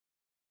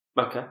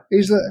 Okay.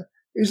 It's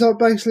like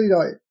basically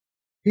like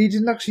he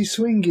didn't actually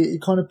swing it; he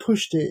kind of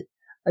pushed it,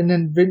 and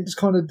then Vince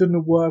kind of done the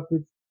work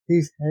with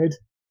his head.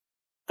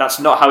 That's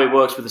not how it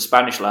works with the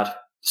Spanish lad. The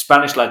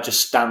Spanish lad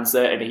just stands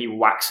there and he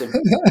whacks him.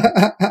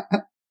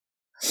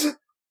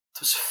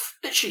 That's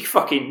literally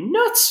fucking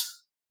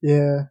nuts.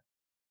 Yeah.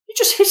 He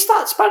just hits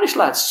that Spanish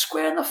lad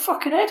square in the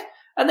fucking head.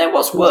 And then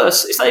what's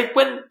worse is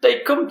when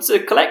they come to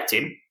collect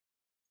him,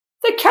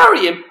 they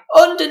carry him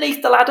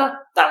underneath the ladder.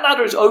 That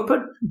ladder is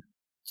open.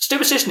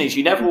 Superstition is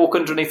you never walk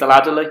underneath the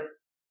ladder, Lee.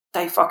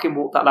 They fucking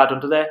walk that ladder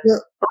under there. Yeah.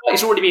 Right,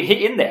 it's already been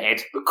hit in the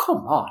head, but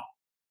come on.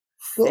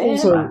 But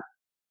also,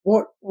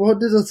 what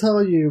did I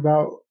tell you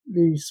about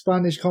the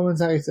Spanish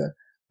commentator?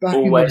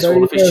 Always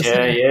fall off his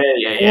chair,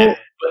 yeah.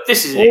 But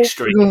this is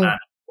extreme, man.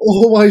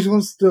 Always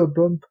wants to do a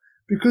bump.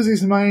 Because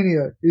it's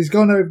Mania, he's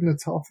gone over the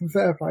top, and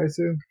fair play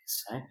to him.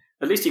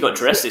 At least he got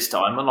dressed this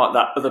time, unlike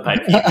that other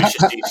baby. He was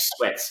just in his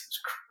sweats. It's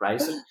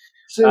crazy.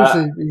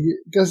 Seriously, he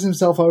gets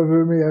himself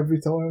over me every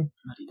time.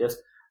 He does.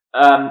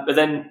 But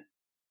then,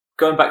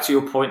 going back to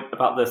your point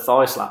about the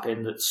thigh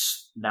slapping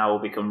that's now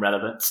become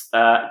relevant,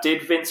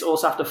 did Vince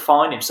also have to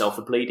fine himself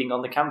for bleeding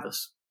on the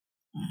canvas?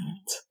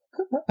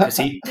 Because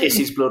he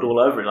pisses blood all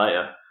over it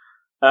later.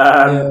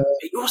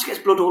 He also gets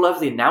blood all over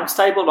the announce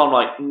table, and I'm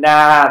like,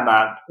 nah,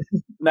 man.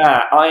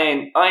 Nah,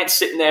 I ain't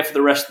sitting there for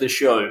the rest of the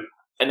show,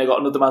 and I got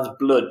another man's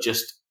blood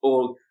just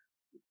all.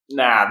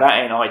 Nah, that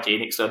ain't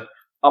hygienic. So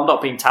I'm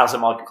not being Taz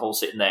and Michael Cole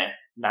sitting there.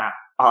 Nah,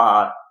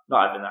 not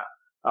having that.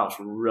 That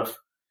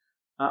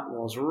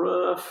was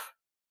rough.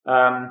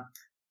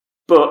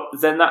 But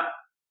then that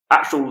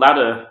actual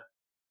ladder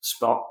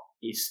spot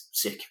is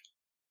sick.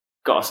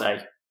 Gotta say,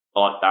 I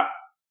like that.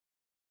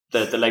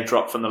 The leg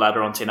drop from the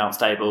ladder onto the announce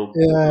table.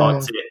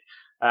 Liked it.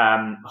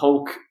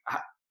 Hulk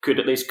could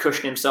at least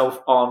cushion himself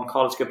on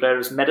Carlos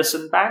Cabrera's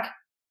medicine bag.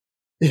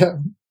 Yeah,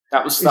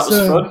 that was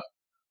fun.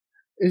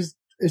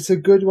 It's a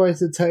good way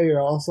to tear your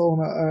arse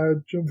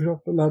on jumping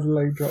off the ladder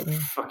leg drop.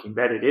 Fucking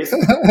bet it is.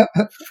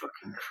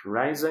 Fucking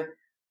crazy.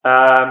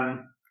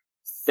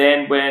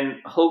 Then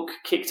when Hulk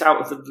kicked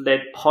out of the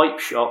lead pipe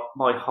shot,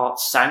 my heart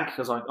sank.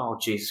 I was like, oh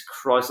Jesus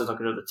Christ, there's like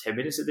another 10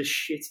 minutes of this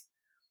shit.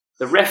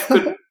 The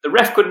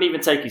ref couldn't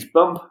even take his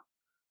bump.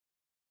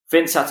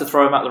 Vince had to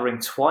throw him out the ring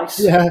twice.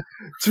 Yeah,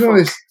 to be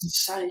honest,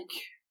 sake.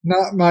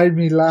 That made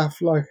me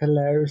laugh like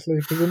hilariously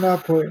because at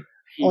that point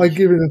I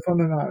give it a fun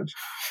match.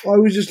 I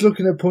was just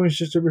looking at points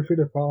just to rip it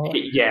apart.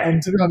 Yeah,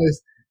 and to be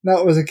honest,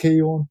 that was a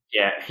key one.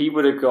 Yeah, he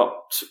would have got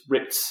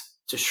ripped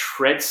to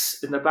shreds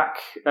in the back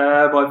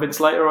by Vince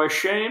later, I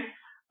assume.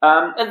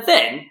 And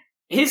then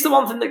here's the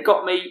one thing that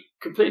got me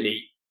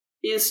completely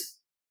is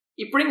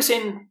he brings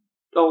in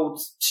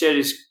old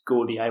Serious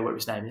Gordier, whatever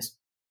his name is.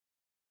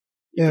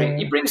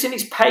 He brings in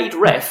his paid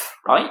ref,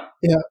 right?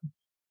 Yeah.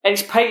 And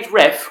his paid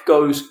ref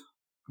goes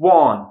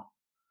 1,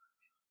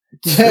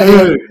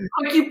 2.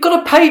 Like, you've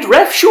got a paid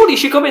ref. Surely you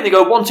should come in and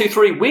go 1, 2,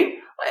 3, win.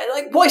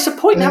 Like, what is the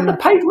point in having a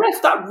paid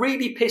ref? That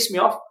really pissed me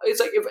off. It's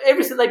like if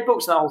everything they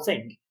booked in the whole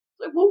thing.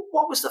 Like, well,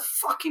 what was the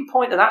fucking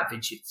point of that,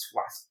 Vince? You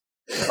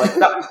twat. Like,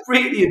 that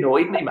really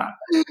annoyed me, man.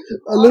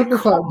 I love the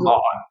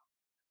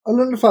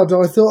fact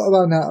that I thought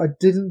about that. I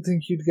didn't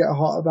think you'd get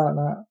hot about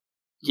that.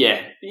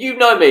 Yeah, you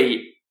know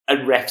me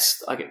and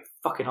refs. I get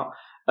fucking hot,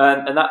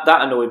 and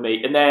that annoyed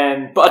me. And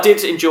then, but I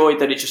did enjoy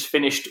that it just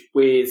finished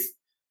with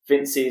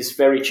Vince's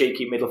very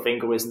cheeky middle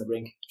finger is in the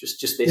ring.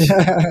 Just this.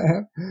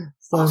 I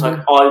was like,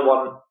 I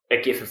want a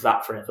gif of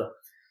that forever.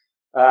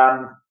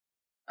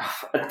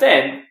 And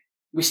then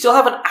we still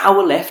have an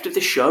hour left of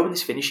the show when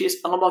this finishes,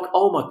 and I'm like,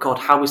 oh my god,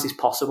 how is this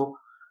possible?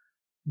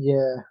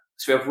 Yeah.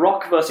 So we have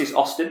Rock versus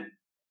Austin.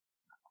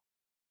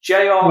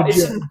 JR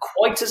isn't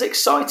quite as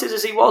excited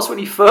as he was when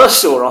he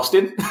first saw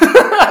Austin.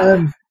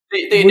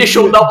 The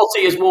initial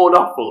novelty is worn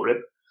off for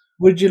him.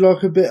 Would you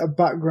like a bit of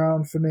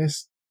background for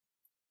this?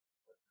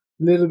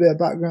 A little bit of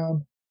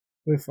background?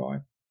 We're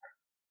fine.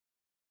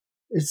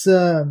 It's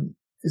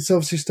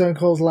obviously Stone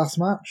Cold's last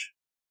match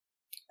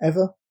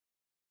ever.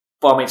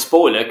 Well, I mean,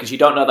 spoiler, because you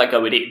don't know that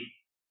going in.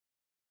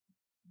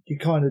 You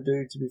kind of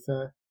do, to be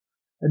fair.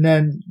 And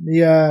then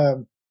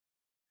the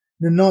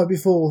night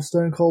before,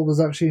 Stone Cold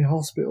was actually in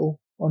hospital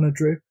on a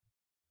drip.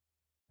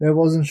 They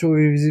wasn't sure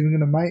he was even going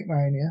to make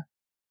Mania.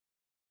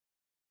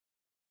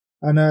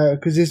 And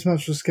because this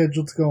match was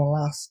scheduled to go on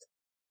last,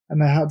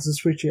 and they had to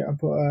switch it and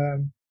put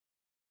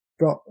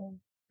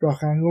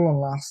Brock Angle on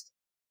last.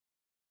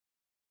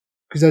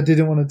 Because I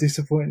didn't want to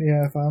disappoint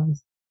the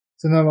fans.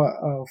 So now I'm like,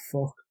 oh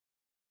fuck.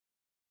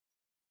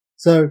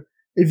 So,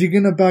 if you're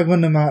going to bag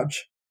on the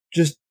match,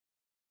 just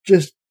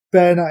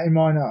bear that in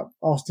mind that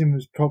Austin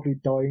was probably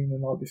dying the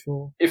night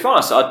before. If I'm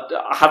honest, I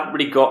haven't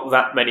really got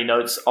that many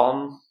notes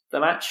on the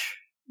match.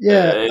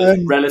 Yeah.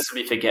 It's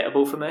relatively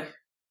forgettable for me.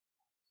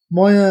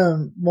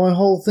 My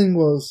whole thing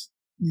was,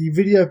 the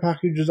video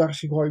package was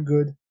actually quite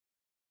good,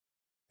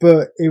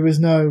 but it was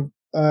no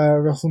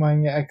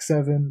WrestleMania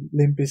X7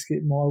 Limp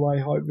Bizkit My Way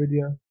hype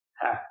video,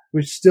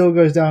 which still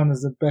goes down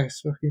as the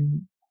best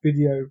fucking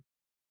video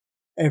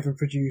ever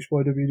produced by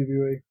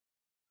WWE.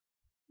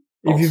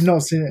 If you've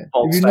not seen it,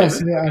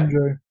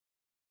 Andrew,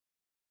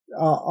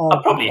 I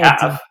probably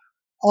have.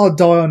 I'll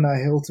die on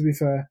that hill, to be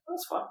fair.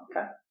 That's fine,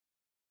 okay.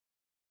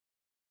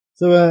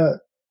 So,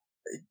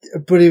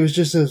 but it was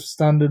just a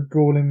standard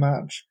brawling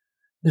match.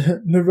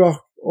 The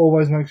Rock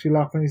always makes you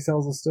laugh when he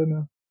sells a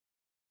stunner.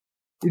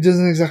 He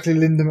doesn't exactly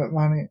Linda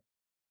McMahon it.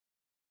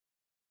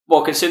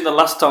 Well, considering the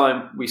last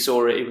time we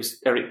saw it, it was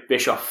Eric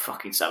Bischoff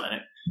fucking selling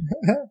it.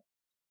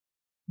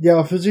 Yeah,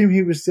 I presume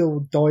he was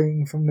still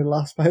dying from the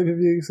last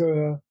pay-per-view,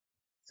 so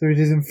he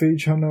doesn't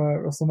feature on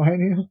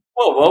WrestleMania.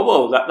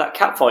 Whoa! That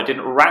cat fight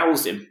didn't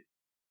rouse him.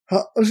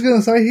 I was going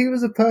to say, he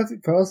was a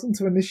perfect person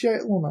to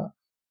initiate all that.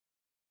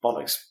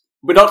 Bollocks.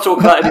 We're not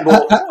talking about it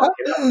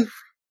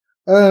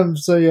anymore.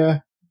 So yeah.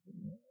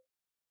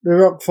 The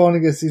Rock finally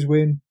gets his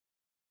win.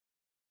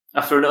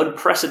 After an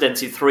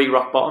unprecedented 3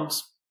 rock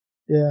bottoms.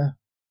 Yeah.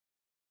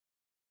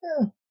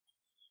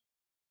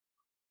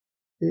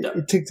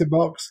 It ticked a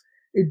box.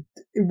 It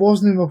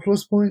wasn't in my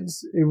plus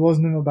points. It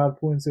wasn't in my bad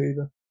points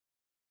either.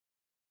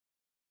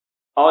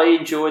 I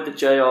enjoyed that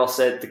JR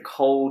said the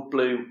cold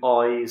blue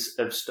eyes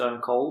of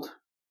Stone Cold.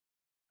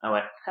 I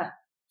went,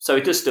 so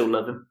he does still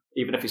love him,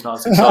 even if he's not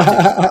as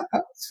excited.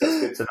 It's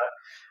good to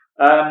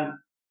know.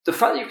 The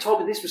fact that you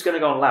told me this was going to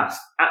go on last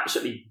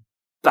absolutely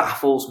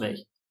baffles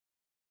me.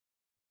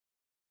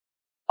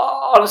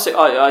 Honestly,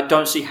 I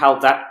don't see how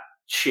that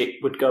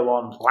shit would go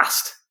on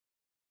last.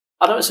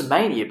 I know it's a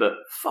Mania, but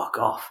fuck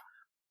off.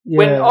 Yeah,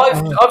 when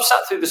I've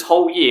sat through this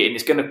whole year and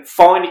it's going to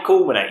finally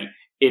culminate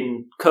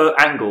in Kurt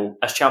Angle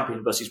as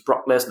champion versus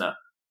Brock Lesnar,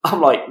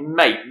 I'm like,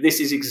 mate, this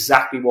is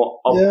exactly what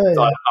I've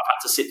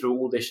had to sit through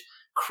all this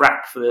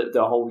crap for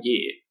the whole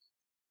year.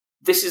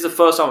 This is the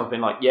first time I've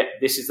been like, yeah,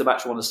 this is the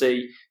match I want to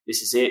see.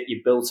 This is it.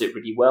 You built it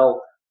really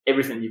well.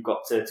 Everything you've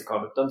got to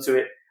kind of done to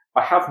it.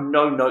 I have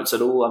no notes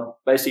at all. I'm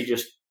basically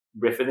just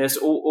riffing this.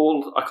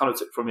 All I kind of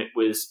took from it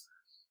was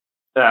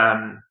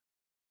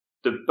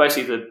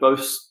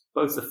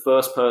both the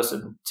first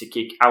person to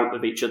kick out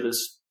of each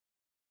other's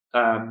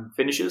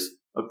finishes.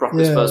 Brock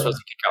was the first person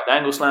to kick out the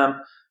Angle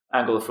Slam.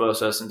 Angle the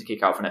first person to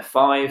kick out for an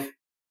F5.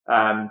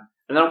 And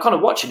then I'm kind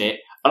of watching it,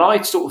 and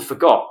I sort of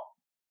forgot.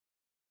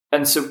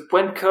 And so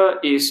when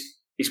Kurt is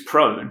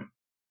prone,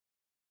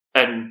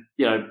 and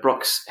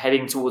Brock's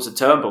heading towards the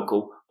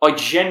turnbuckle, I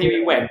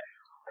genuinely went,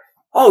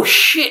 "Oh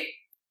shit!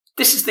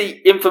 This is the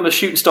infamous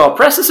shooting star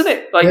press, isn't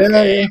it?" Like, and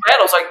I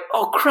was like,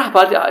 "Oh crap!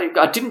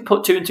 I didn't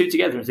put 2 and 2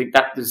 together and think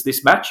that was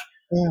this match."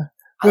 Yeah,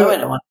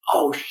 and I went,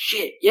 "Oh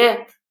shit!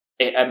 Yeah."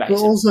 Amazing. But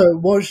also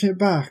watching it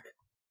back,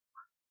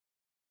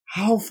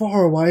 how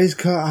far away is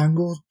Kurt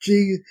Angle?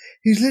 Gee,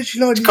 he's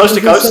literally like coast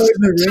to coast.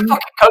 It's a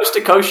fucking coast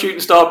to coast shooting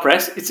star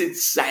press. It's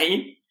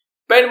insane.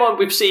 Bear in mind,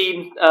 we've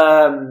seen.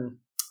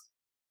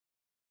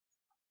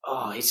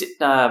 Is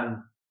it?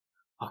 I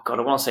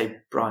want to say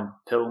Brian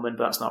Pillman,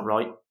 but that's not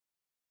right.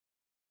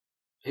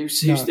 Who's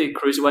the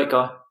cruiserweight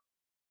guy?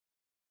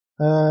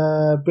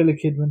 Billy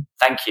Kidman.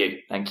 Thank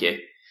you.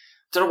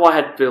 Don't know why I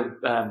had Bill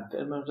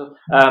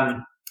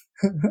Pillman.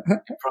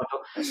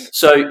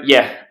 So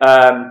yeah,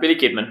 Billy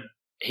Kidman.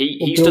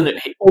 He's done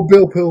it. Or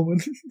Bill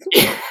Pillman.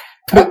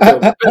 Bill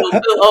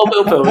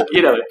Pillman.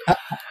 You know,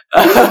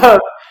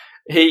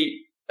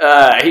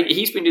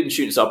 he's been doing the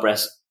shooting star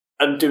press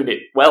and doing it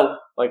well.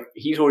 Like,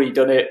 he's already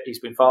done it. He's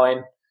been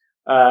fine.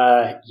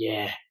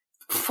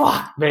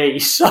 Fuck me,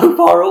 he's so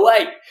far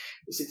away.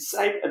 It's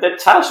insane. And then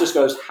Taz just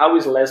goes, "How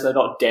is Lesnar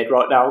not dead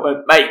right now?"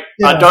 And, mate,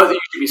 I don't think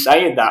you should be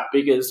saying that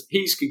because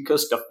he's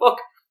concussed the fuck.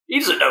 He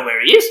doesn't know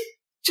where he is.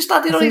 Just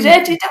landed on his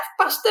head, you daft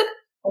bastard.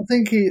 I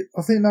think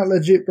that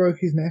legit broke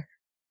his neck.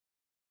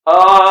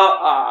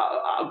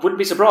 I wouldn't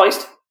be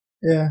surprised.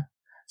 Yeah.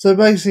 So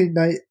basically,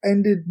 they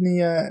ended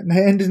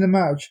the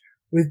match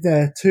with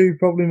their 2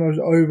 probably most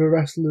over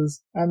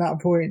wrestlers at that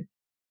point,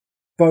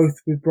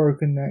 both with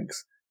broken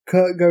necks.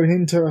 Kurt going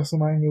into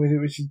WrestleMania with it,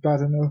 which is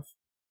bad enough,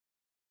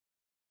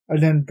 and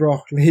then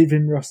Brock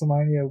leaving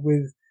WrestleMania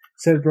with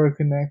said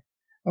broken neck.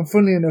 And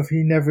funnily enough,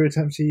 he never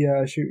attempts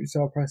a shooting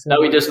star press.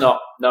 No, he does not.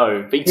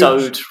 No,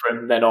 vetoed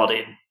from then on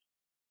in.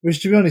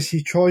 Which, to be honest,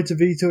 he tried to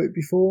veto it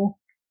before,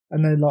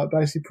 and then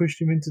basically pushed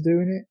him into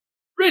doing it.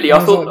 Really, I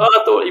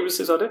thought he was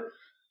his idea.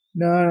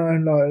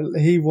 No,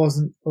 he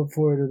wasn't up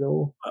for it at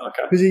all. Oh,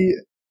 okay.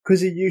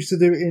 Because he used to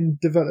do it in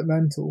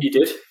developmental. He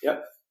did,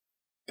 yeah.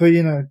 But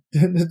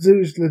the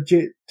dude's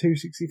legit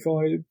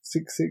 265,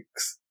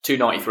 6'6".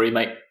 293,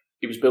 mate.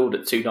 He was billed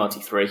at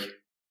 293.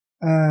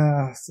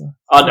 I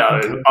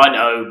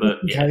know, but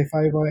yeah.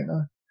 Right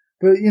now.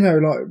 But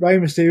Rey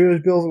Mysterio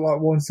was billed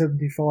at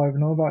 175,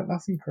 and I was like,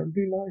 that's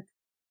incredibly light.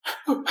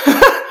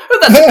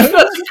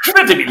 that's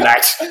incredibly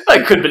light. I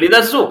couldn't believe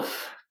that at all.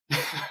 I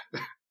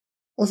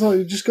was like,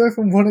 you just go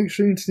from one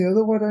extreme to the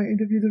other. Why don't you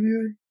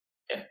WWE?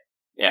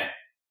 Yeah.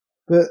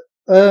 But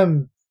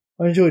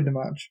I enjoyed the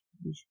match.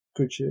 It was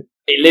good shit.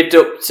 It lived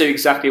up to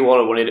exactly what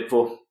I wanted it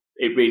for.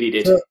 It really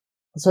did.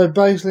 So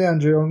basically,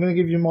 Andrew, I'm going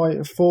to give you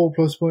my 4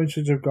 plus points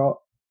which I've got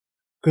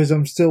because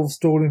I'm still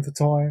stalling for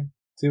time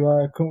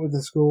to come up with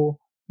the score.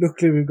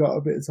 Luckily, we've got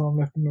a bit of time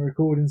left in the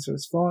recording, so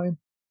it's fine.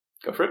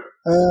 Go for it.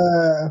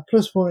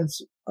 Plus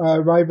points,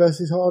 Ray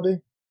versus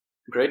Hardy.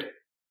 Agreed.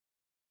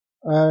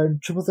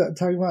 Triple threat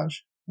tag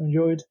match.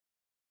 Enjoyed.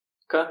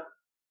 Okay.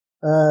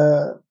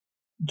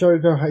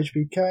 Jericho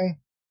HBK.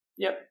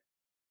 Yep.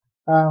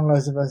 And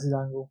Lesnar versus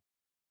Angle.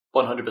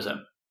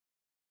 100%.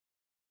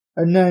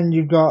 And then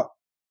you've got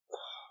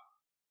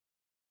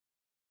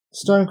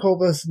Stone Cold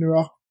versus The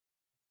Rock.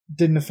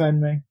 Didn't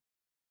offend me.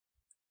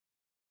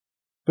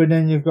 But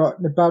then you've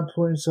got the bad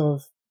points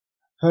of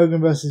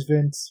Hogan versus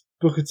Vince,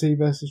 Booker T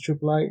versus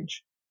Triple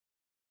H,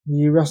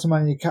 the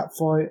WrestleMania Cap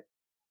fight,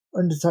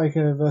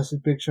 Undertaker versus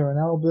Big Show and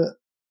Albert.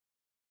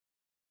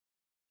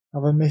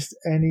 Have I missed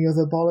any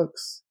other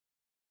bollocks?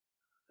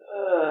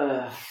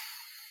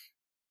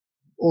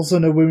 Also,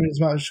 no women's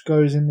match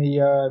goes in the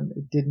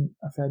it didn't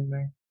offend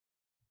me.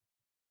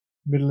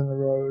 Middle of the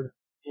road.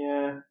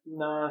 Yeah,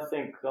 no, I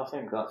think that's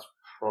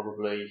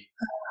probably.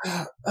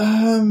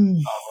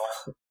 The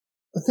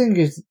thing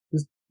is,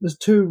 there's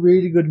two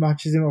really good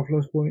matches in my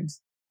plus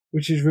points,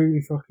 which is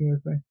really fucking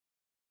with me.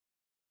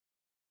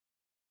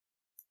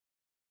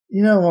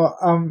 You know what?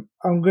 I'm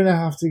gonna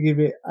have to give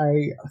it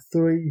a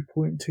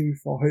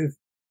 3.25.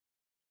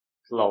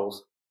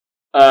 Lols.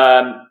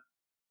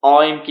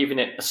 I'm giving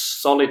it a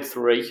solid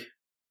 3.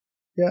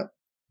 Yep.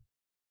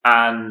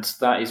 And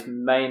that is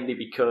mainly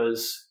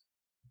because,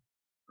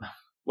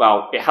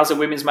 well, it has a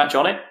women's match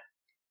on it,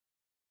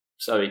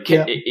 so it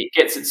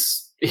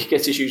gets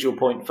its usual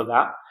point for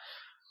that.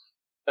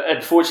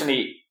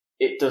 Unfortunately,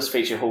 it does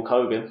feature Hulk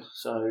Hogan,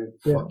 so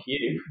fuck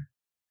you.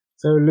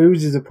 So it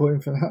loses a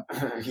point for that.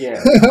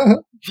 Yeah.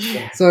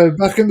 So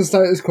back in the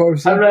status quo.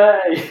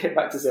 Hooray!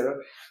 Back to 0.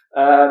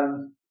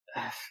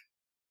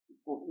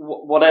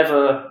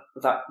 Whatever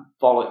that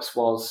bollocks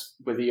was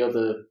with the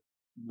other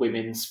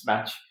women's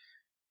match.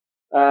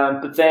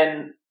 But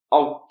then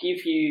I'll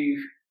give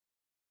you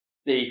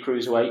the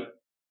Cruiserweight. It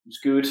was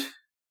good,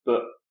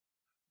 but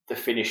the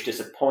finish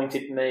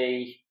disappointed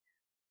me.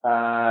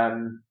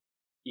 Taker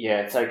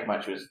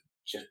match was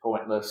just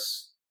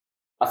pointless.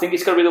 I think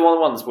it's going to be one of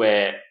the ones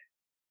where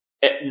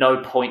at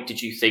no point did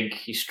you think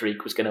his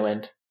streak was going to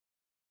end.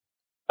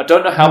 I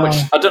don't know how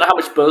much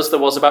buzz there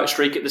was about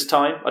streak at this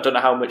time. I don't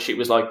know how much it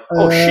was like,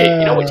 shit,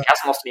 he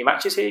hasn't lost any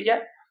matches here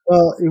yet.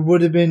 Well, it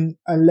would have been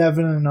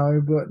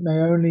 11-0, but they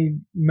only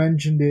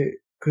mentioned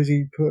it because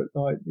he put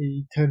like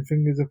the 10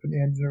 fingers up at the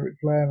end of the Ric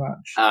Flair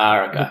match.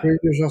 Okay. The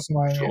previous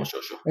WrestleMania.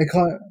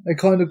 Sure. They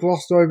kind of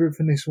glossed over it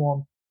for this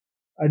one,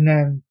 and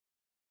then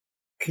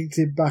kicked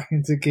it back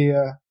into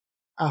gear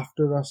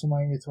after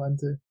WrestleMania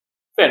 20.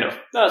 Fair enough.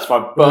 No, that's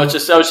fine. But I was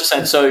just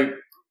saying, so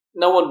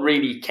no one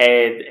really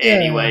cared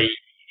anyway.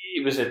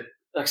 It was like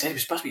I said, it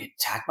was supposed to be a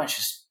tag match.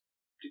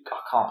 I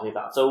can't believe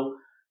that. So,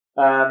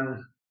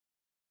 the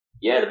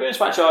women's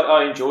match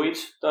I enjoyed,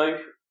 though.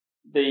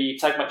 The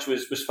tag match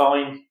was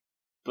fine,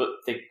 but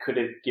they could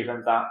have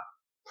given that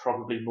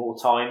probably more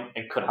time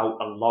and cut out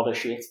a lot of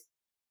shit.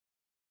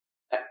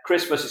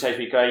 Chris versus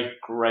HBK,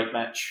 great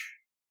match.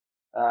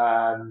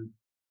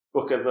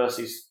 Booker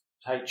versus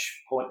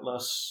H,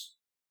 pointless.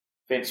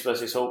 Vince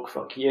versus Hulk,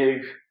 fuck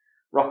you.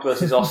 Rock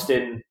versus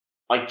Austin,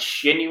 I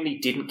genuinely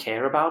didn't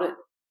care about it.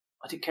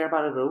 I didn't care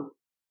about it at all.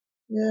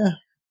 Yeah.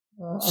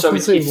 So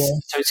it's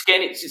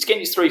getting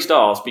its 3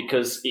 stars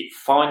because it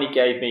finally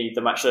gave me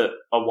the match that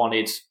I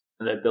wanted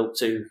and they built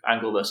to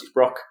Angle versus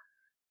Brock.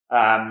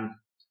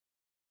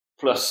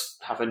 Plus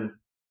having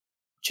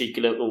cheeky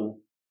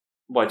little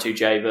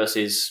Y2J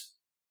versus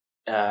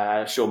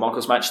Shawn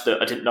Michaels match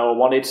that I didn't know I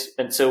wanted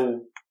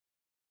until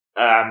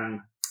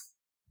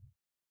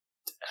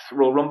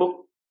Royal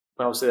Rumble.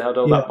 When obviously they had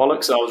all that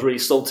bollocks, so I was really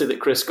salty that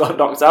Chris got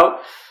knocked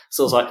out.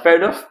 So I was like, fair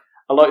enough.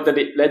 I like that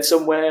it led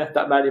somewhere.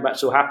 That Mania match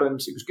still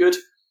happened. It was good.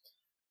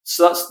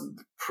 So that's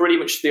pretty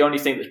much the only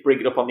thing that's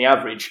bringing it up on the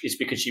average is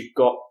because you've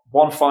got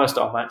 1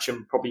 5-star match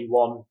and probably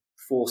 1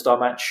 4-star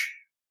match.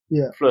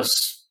 Yeah.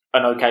 Plus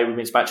an okay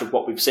women's match of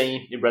what we've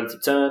seen in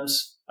relative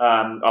terms.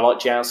 I like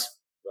Jazz.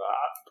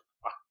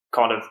 I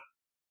kind of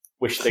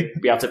wish they'd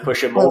be able to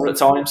push her more at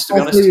times, to be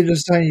honest. I thought you were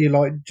just saying you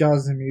like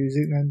jazz and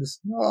music, and then just,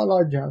 I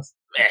like jazz.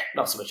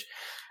 Not so much.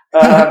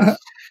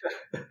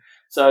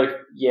 So,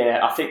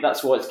 I think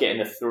that's why it's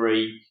getting a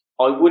 3.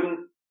 I wouldn't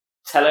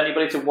tell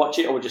anybody to watch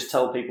it. I would just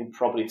tell people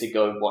probably to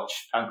go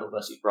watch Angle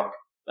versus Brock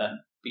and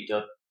be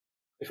done,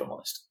 if I'm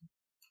honest.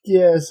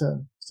 Yeah, it's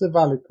a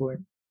valid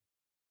point.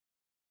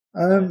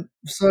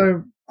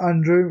 So,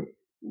 Andrew,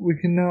 we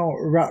can now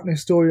wrap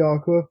this story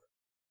arc up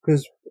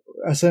because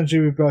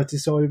essentially we've both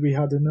decided we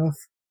had enough.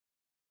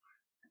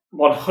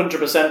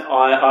 100%.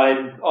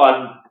 I'm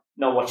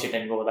not watching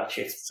any more of that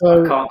shit.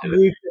 So I can't do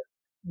it.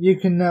 You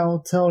can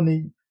now tell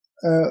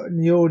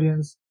the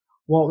audience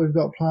what we've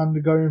got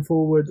planned going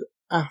forward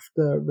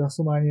after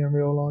WrestleMania in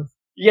real life.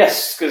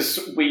 Yes, because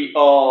we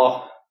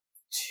are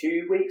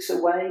 2 weeks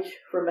away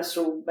from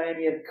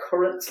WrestleMania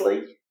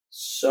currently.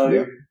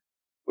 So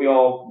we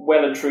are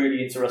well and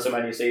truly into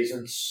WrestleMania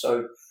season.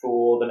 So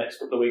for the next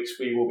couple of weeks,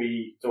 we will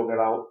be talking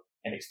about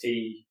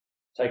NXT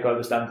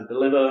TakeOver Stand to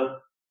Deliver,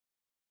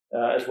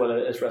 as well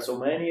as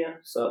WrestleMania.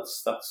 So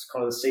that's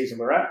kind of the season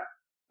we're at.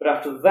 But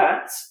after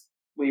that,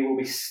 we will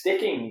be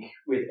sticking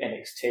with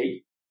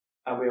NXT,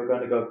 and we are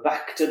going to go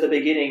back to the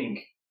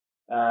beginning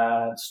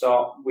and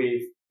start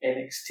with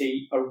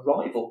NXT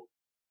Arrival.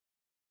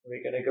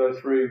 We're going to go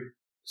through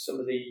some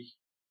of the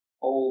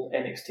old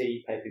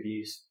NXT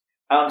pay-per-views.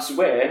 And I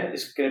swear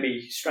it's going to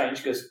be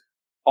strange because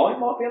I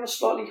might be on a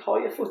slightly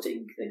higher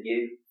footing than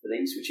you for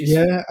these, which is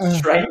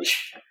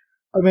strange.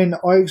 I mean,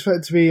 I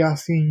expect to be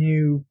asking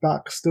you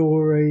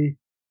backstory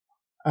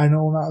and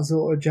all that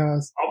sort of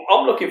jazz.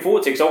 I'm looking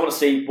forward to it because I want to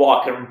see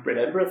what I can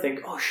remember. I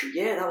think, oh,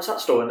 yeah, that was that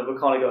story, and then we're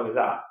kind of going with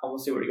that. I want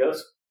to see where it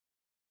goes.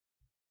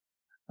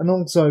 And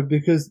also,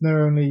 because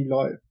they're only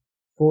like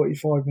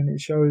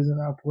 45-minute shows at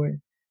that point,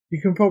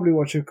 you can probably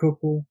watch a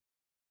couple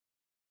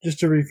just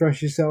to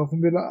refresh yourself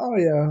and be like, oh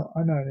yeah,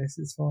 I know this,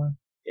 it's fine.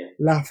 Yeah.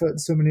 Laugh at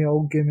some of the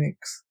old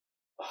gimmicks.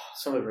 Oh,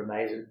 some of them are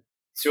amazing.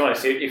 To be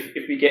honest,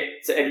 if we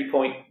get to any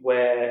point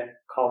where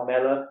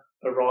Carmella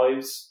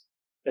arrives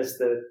as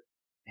the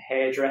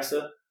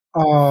hairdresser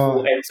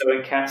for Enzo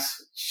and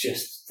Cass,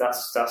 just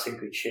that's some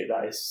good shit,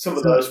 that is. Some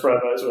of those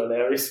promos were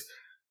hilarious.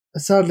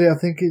 Sadly, I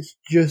think it's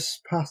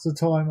just past the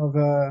time of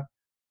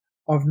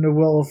the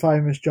world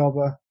famous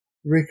jobber,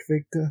 Rick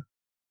Victor,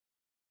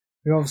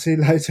 who obviously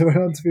later went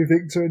on to be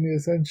Victor in the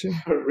Ascension.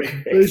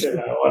 Rick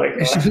Victor, what a guy.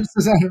 It's just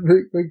the same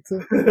Rick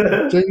Victor.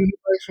 Genuinely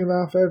makes me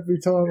laugh every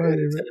time I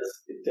hear it.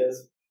 It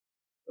does.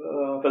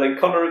 But then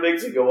Conor and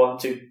Victor go on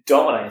to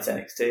dominate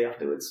NXT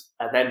afterwards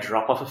and then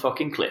drop off a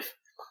fucking cliff.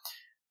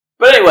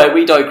 But anyway,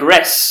 we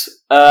digress.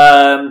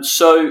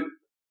 So,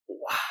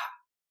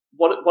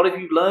 what have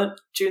you learned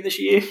during this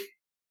year?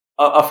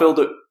 I feel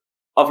that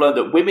I've learned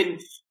that women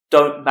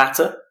don't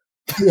matter.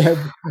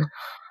 Yeah.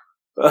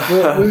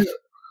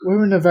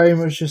 Women are very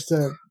much just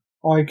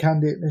eye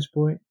candy at this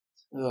point.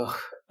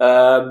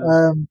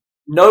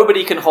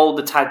 Nobody can hold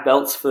the tag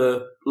belts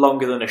for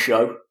longer than a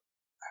show.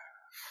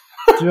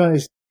 To be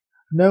honest,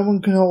 no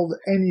one can hold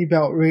any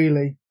belt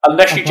really.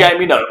 Unless you're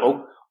Jamie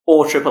Noble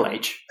or Triple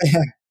H. Yeah.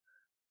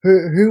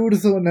 Who would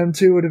have thought them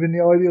two would have been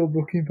the ideal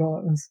booking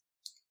partners?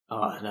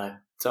 Oh, I know.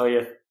 Tell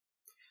you.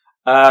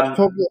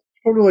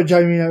 Probably why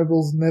Jamie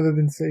Noble's never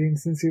been seen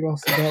since he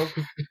lost the belt.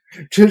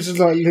 Just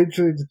like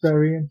literally just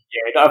bury him.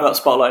 Yeah, you don't have that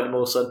spotlight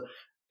anymore, son.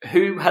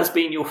 Who has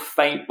been your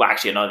favourite? Well,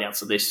 actually, I know the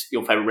answer to this.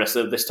 Your favourite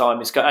wrestler this time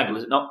is Kurt Angle,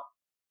 is it not?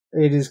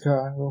 It is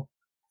Kurt Angle.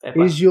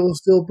 Is yours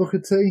still Booker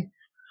T?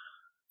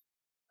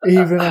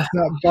 Even after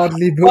that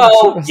badly booked.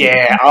 Well,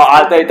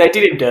 yeah, they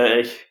did him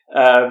dirty.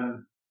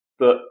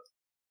 But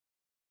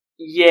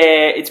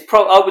yeah, it's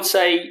I would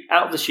say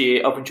out of this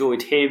year, I've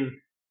enjoyed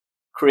him,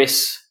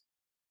 Chris,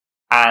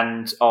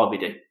 and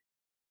RVD.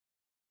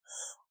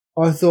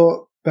 I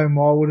thought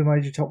Benoit would have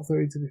made your top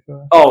three, to be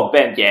fair. Oh,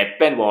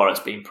 Benoit has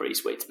been pretty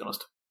sweet, to be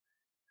honest.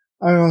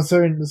 Oh,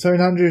 so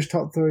in Andrew's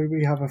top three,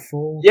 we have a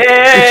 4.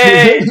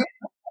 Yay!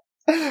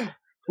 And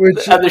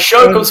the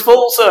show comes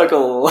full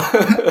circle.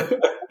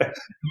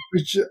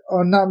 Which,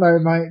 on that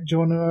note, mate, do you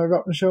want to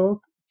wrap the show up?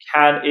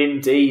 Can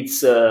indeed,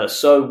 sir.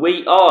 So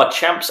we are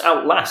Champs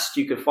Outlast.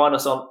 You can find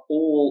us on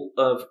all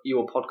of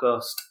your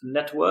podcast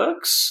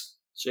networks.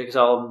 Check us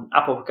out on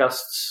Apple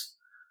Podcasts,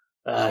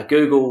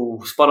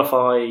 Google,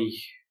 Spotify,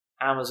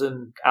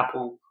 Amazon,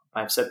 Apple.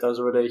 I've said those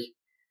already.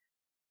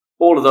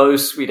 All of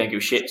those, we don't give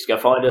a shit. Just go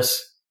find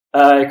us.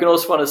 You can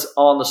also find us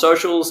on the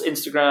socials,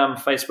 Instagram,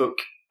 Facebook,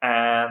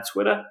 and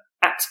Twitter,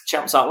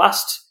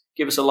 @ChampsOutlast.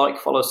 Give us a like,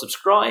 follow,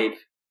 subscribe.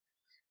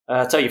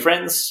 Tell your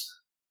friends,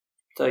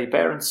 tell your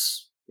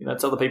parents,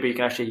 tell the people you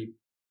can actually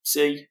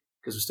see,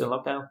 because we're still in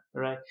lockdown.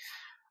 Hooray.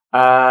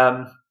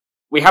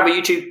 We have a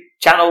YouTube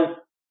channel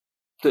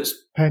that's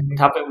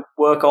having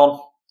work on,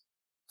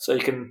 so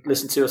you can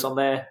listen to us on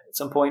there at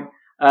some point.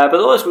 But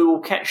otherwise, we will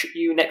catch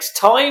you next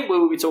time, where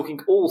we'll be talking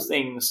all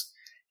things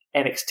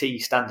NXT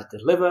Stand and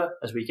Deliver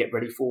as we get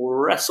ready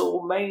for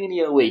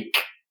WrestleMania week.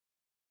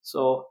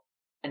 So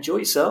enjoy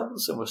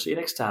yourselves, and we'll see you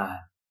next time.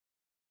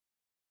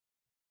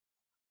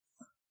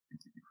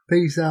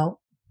 Peace out.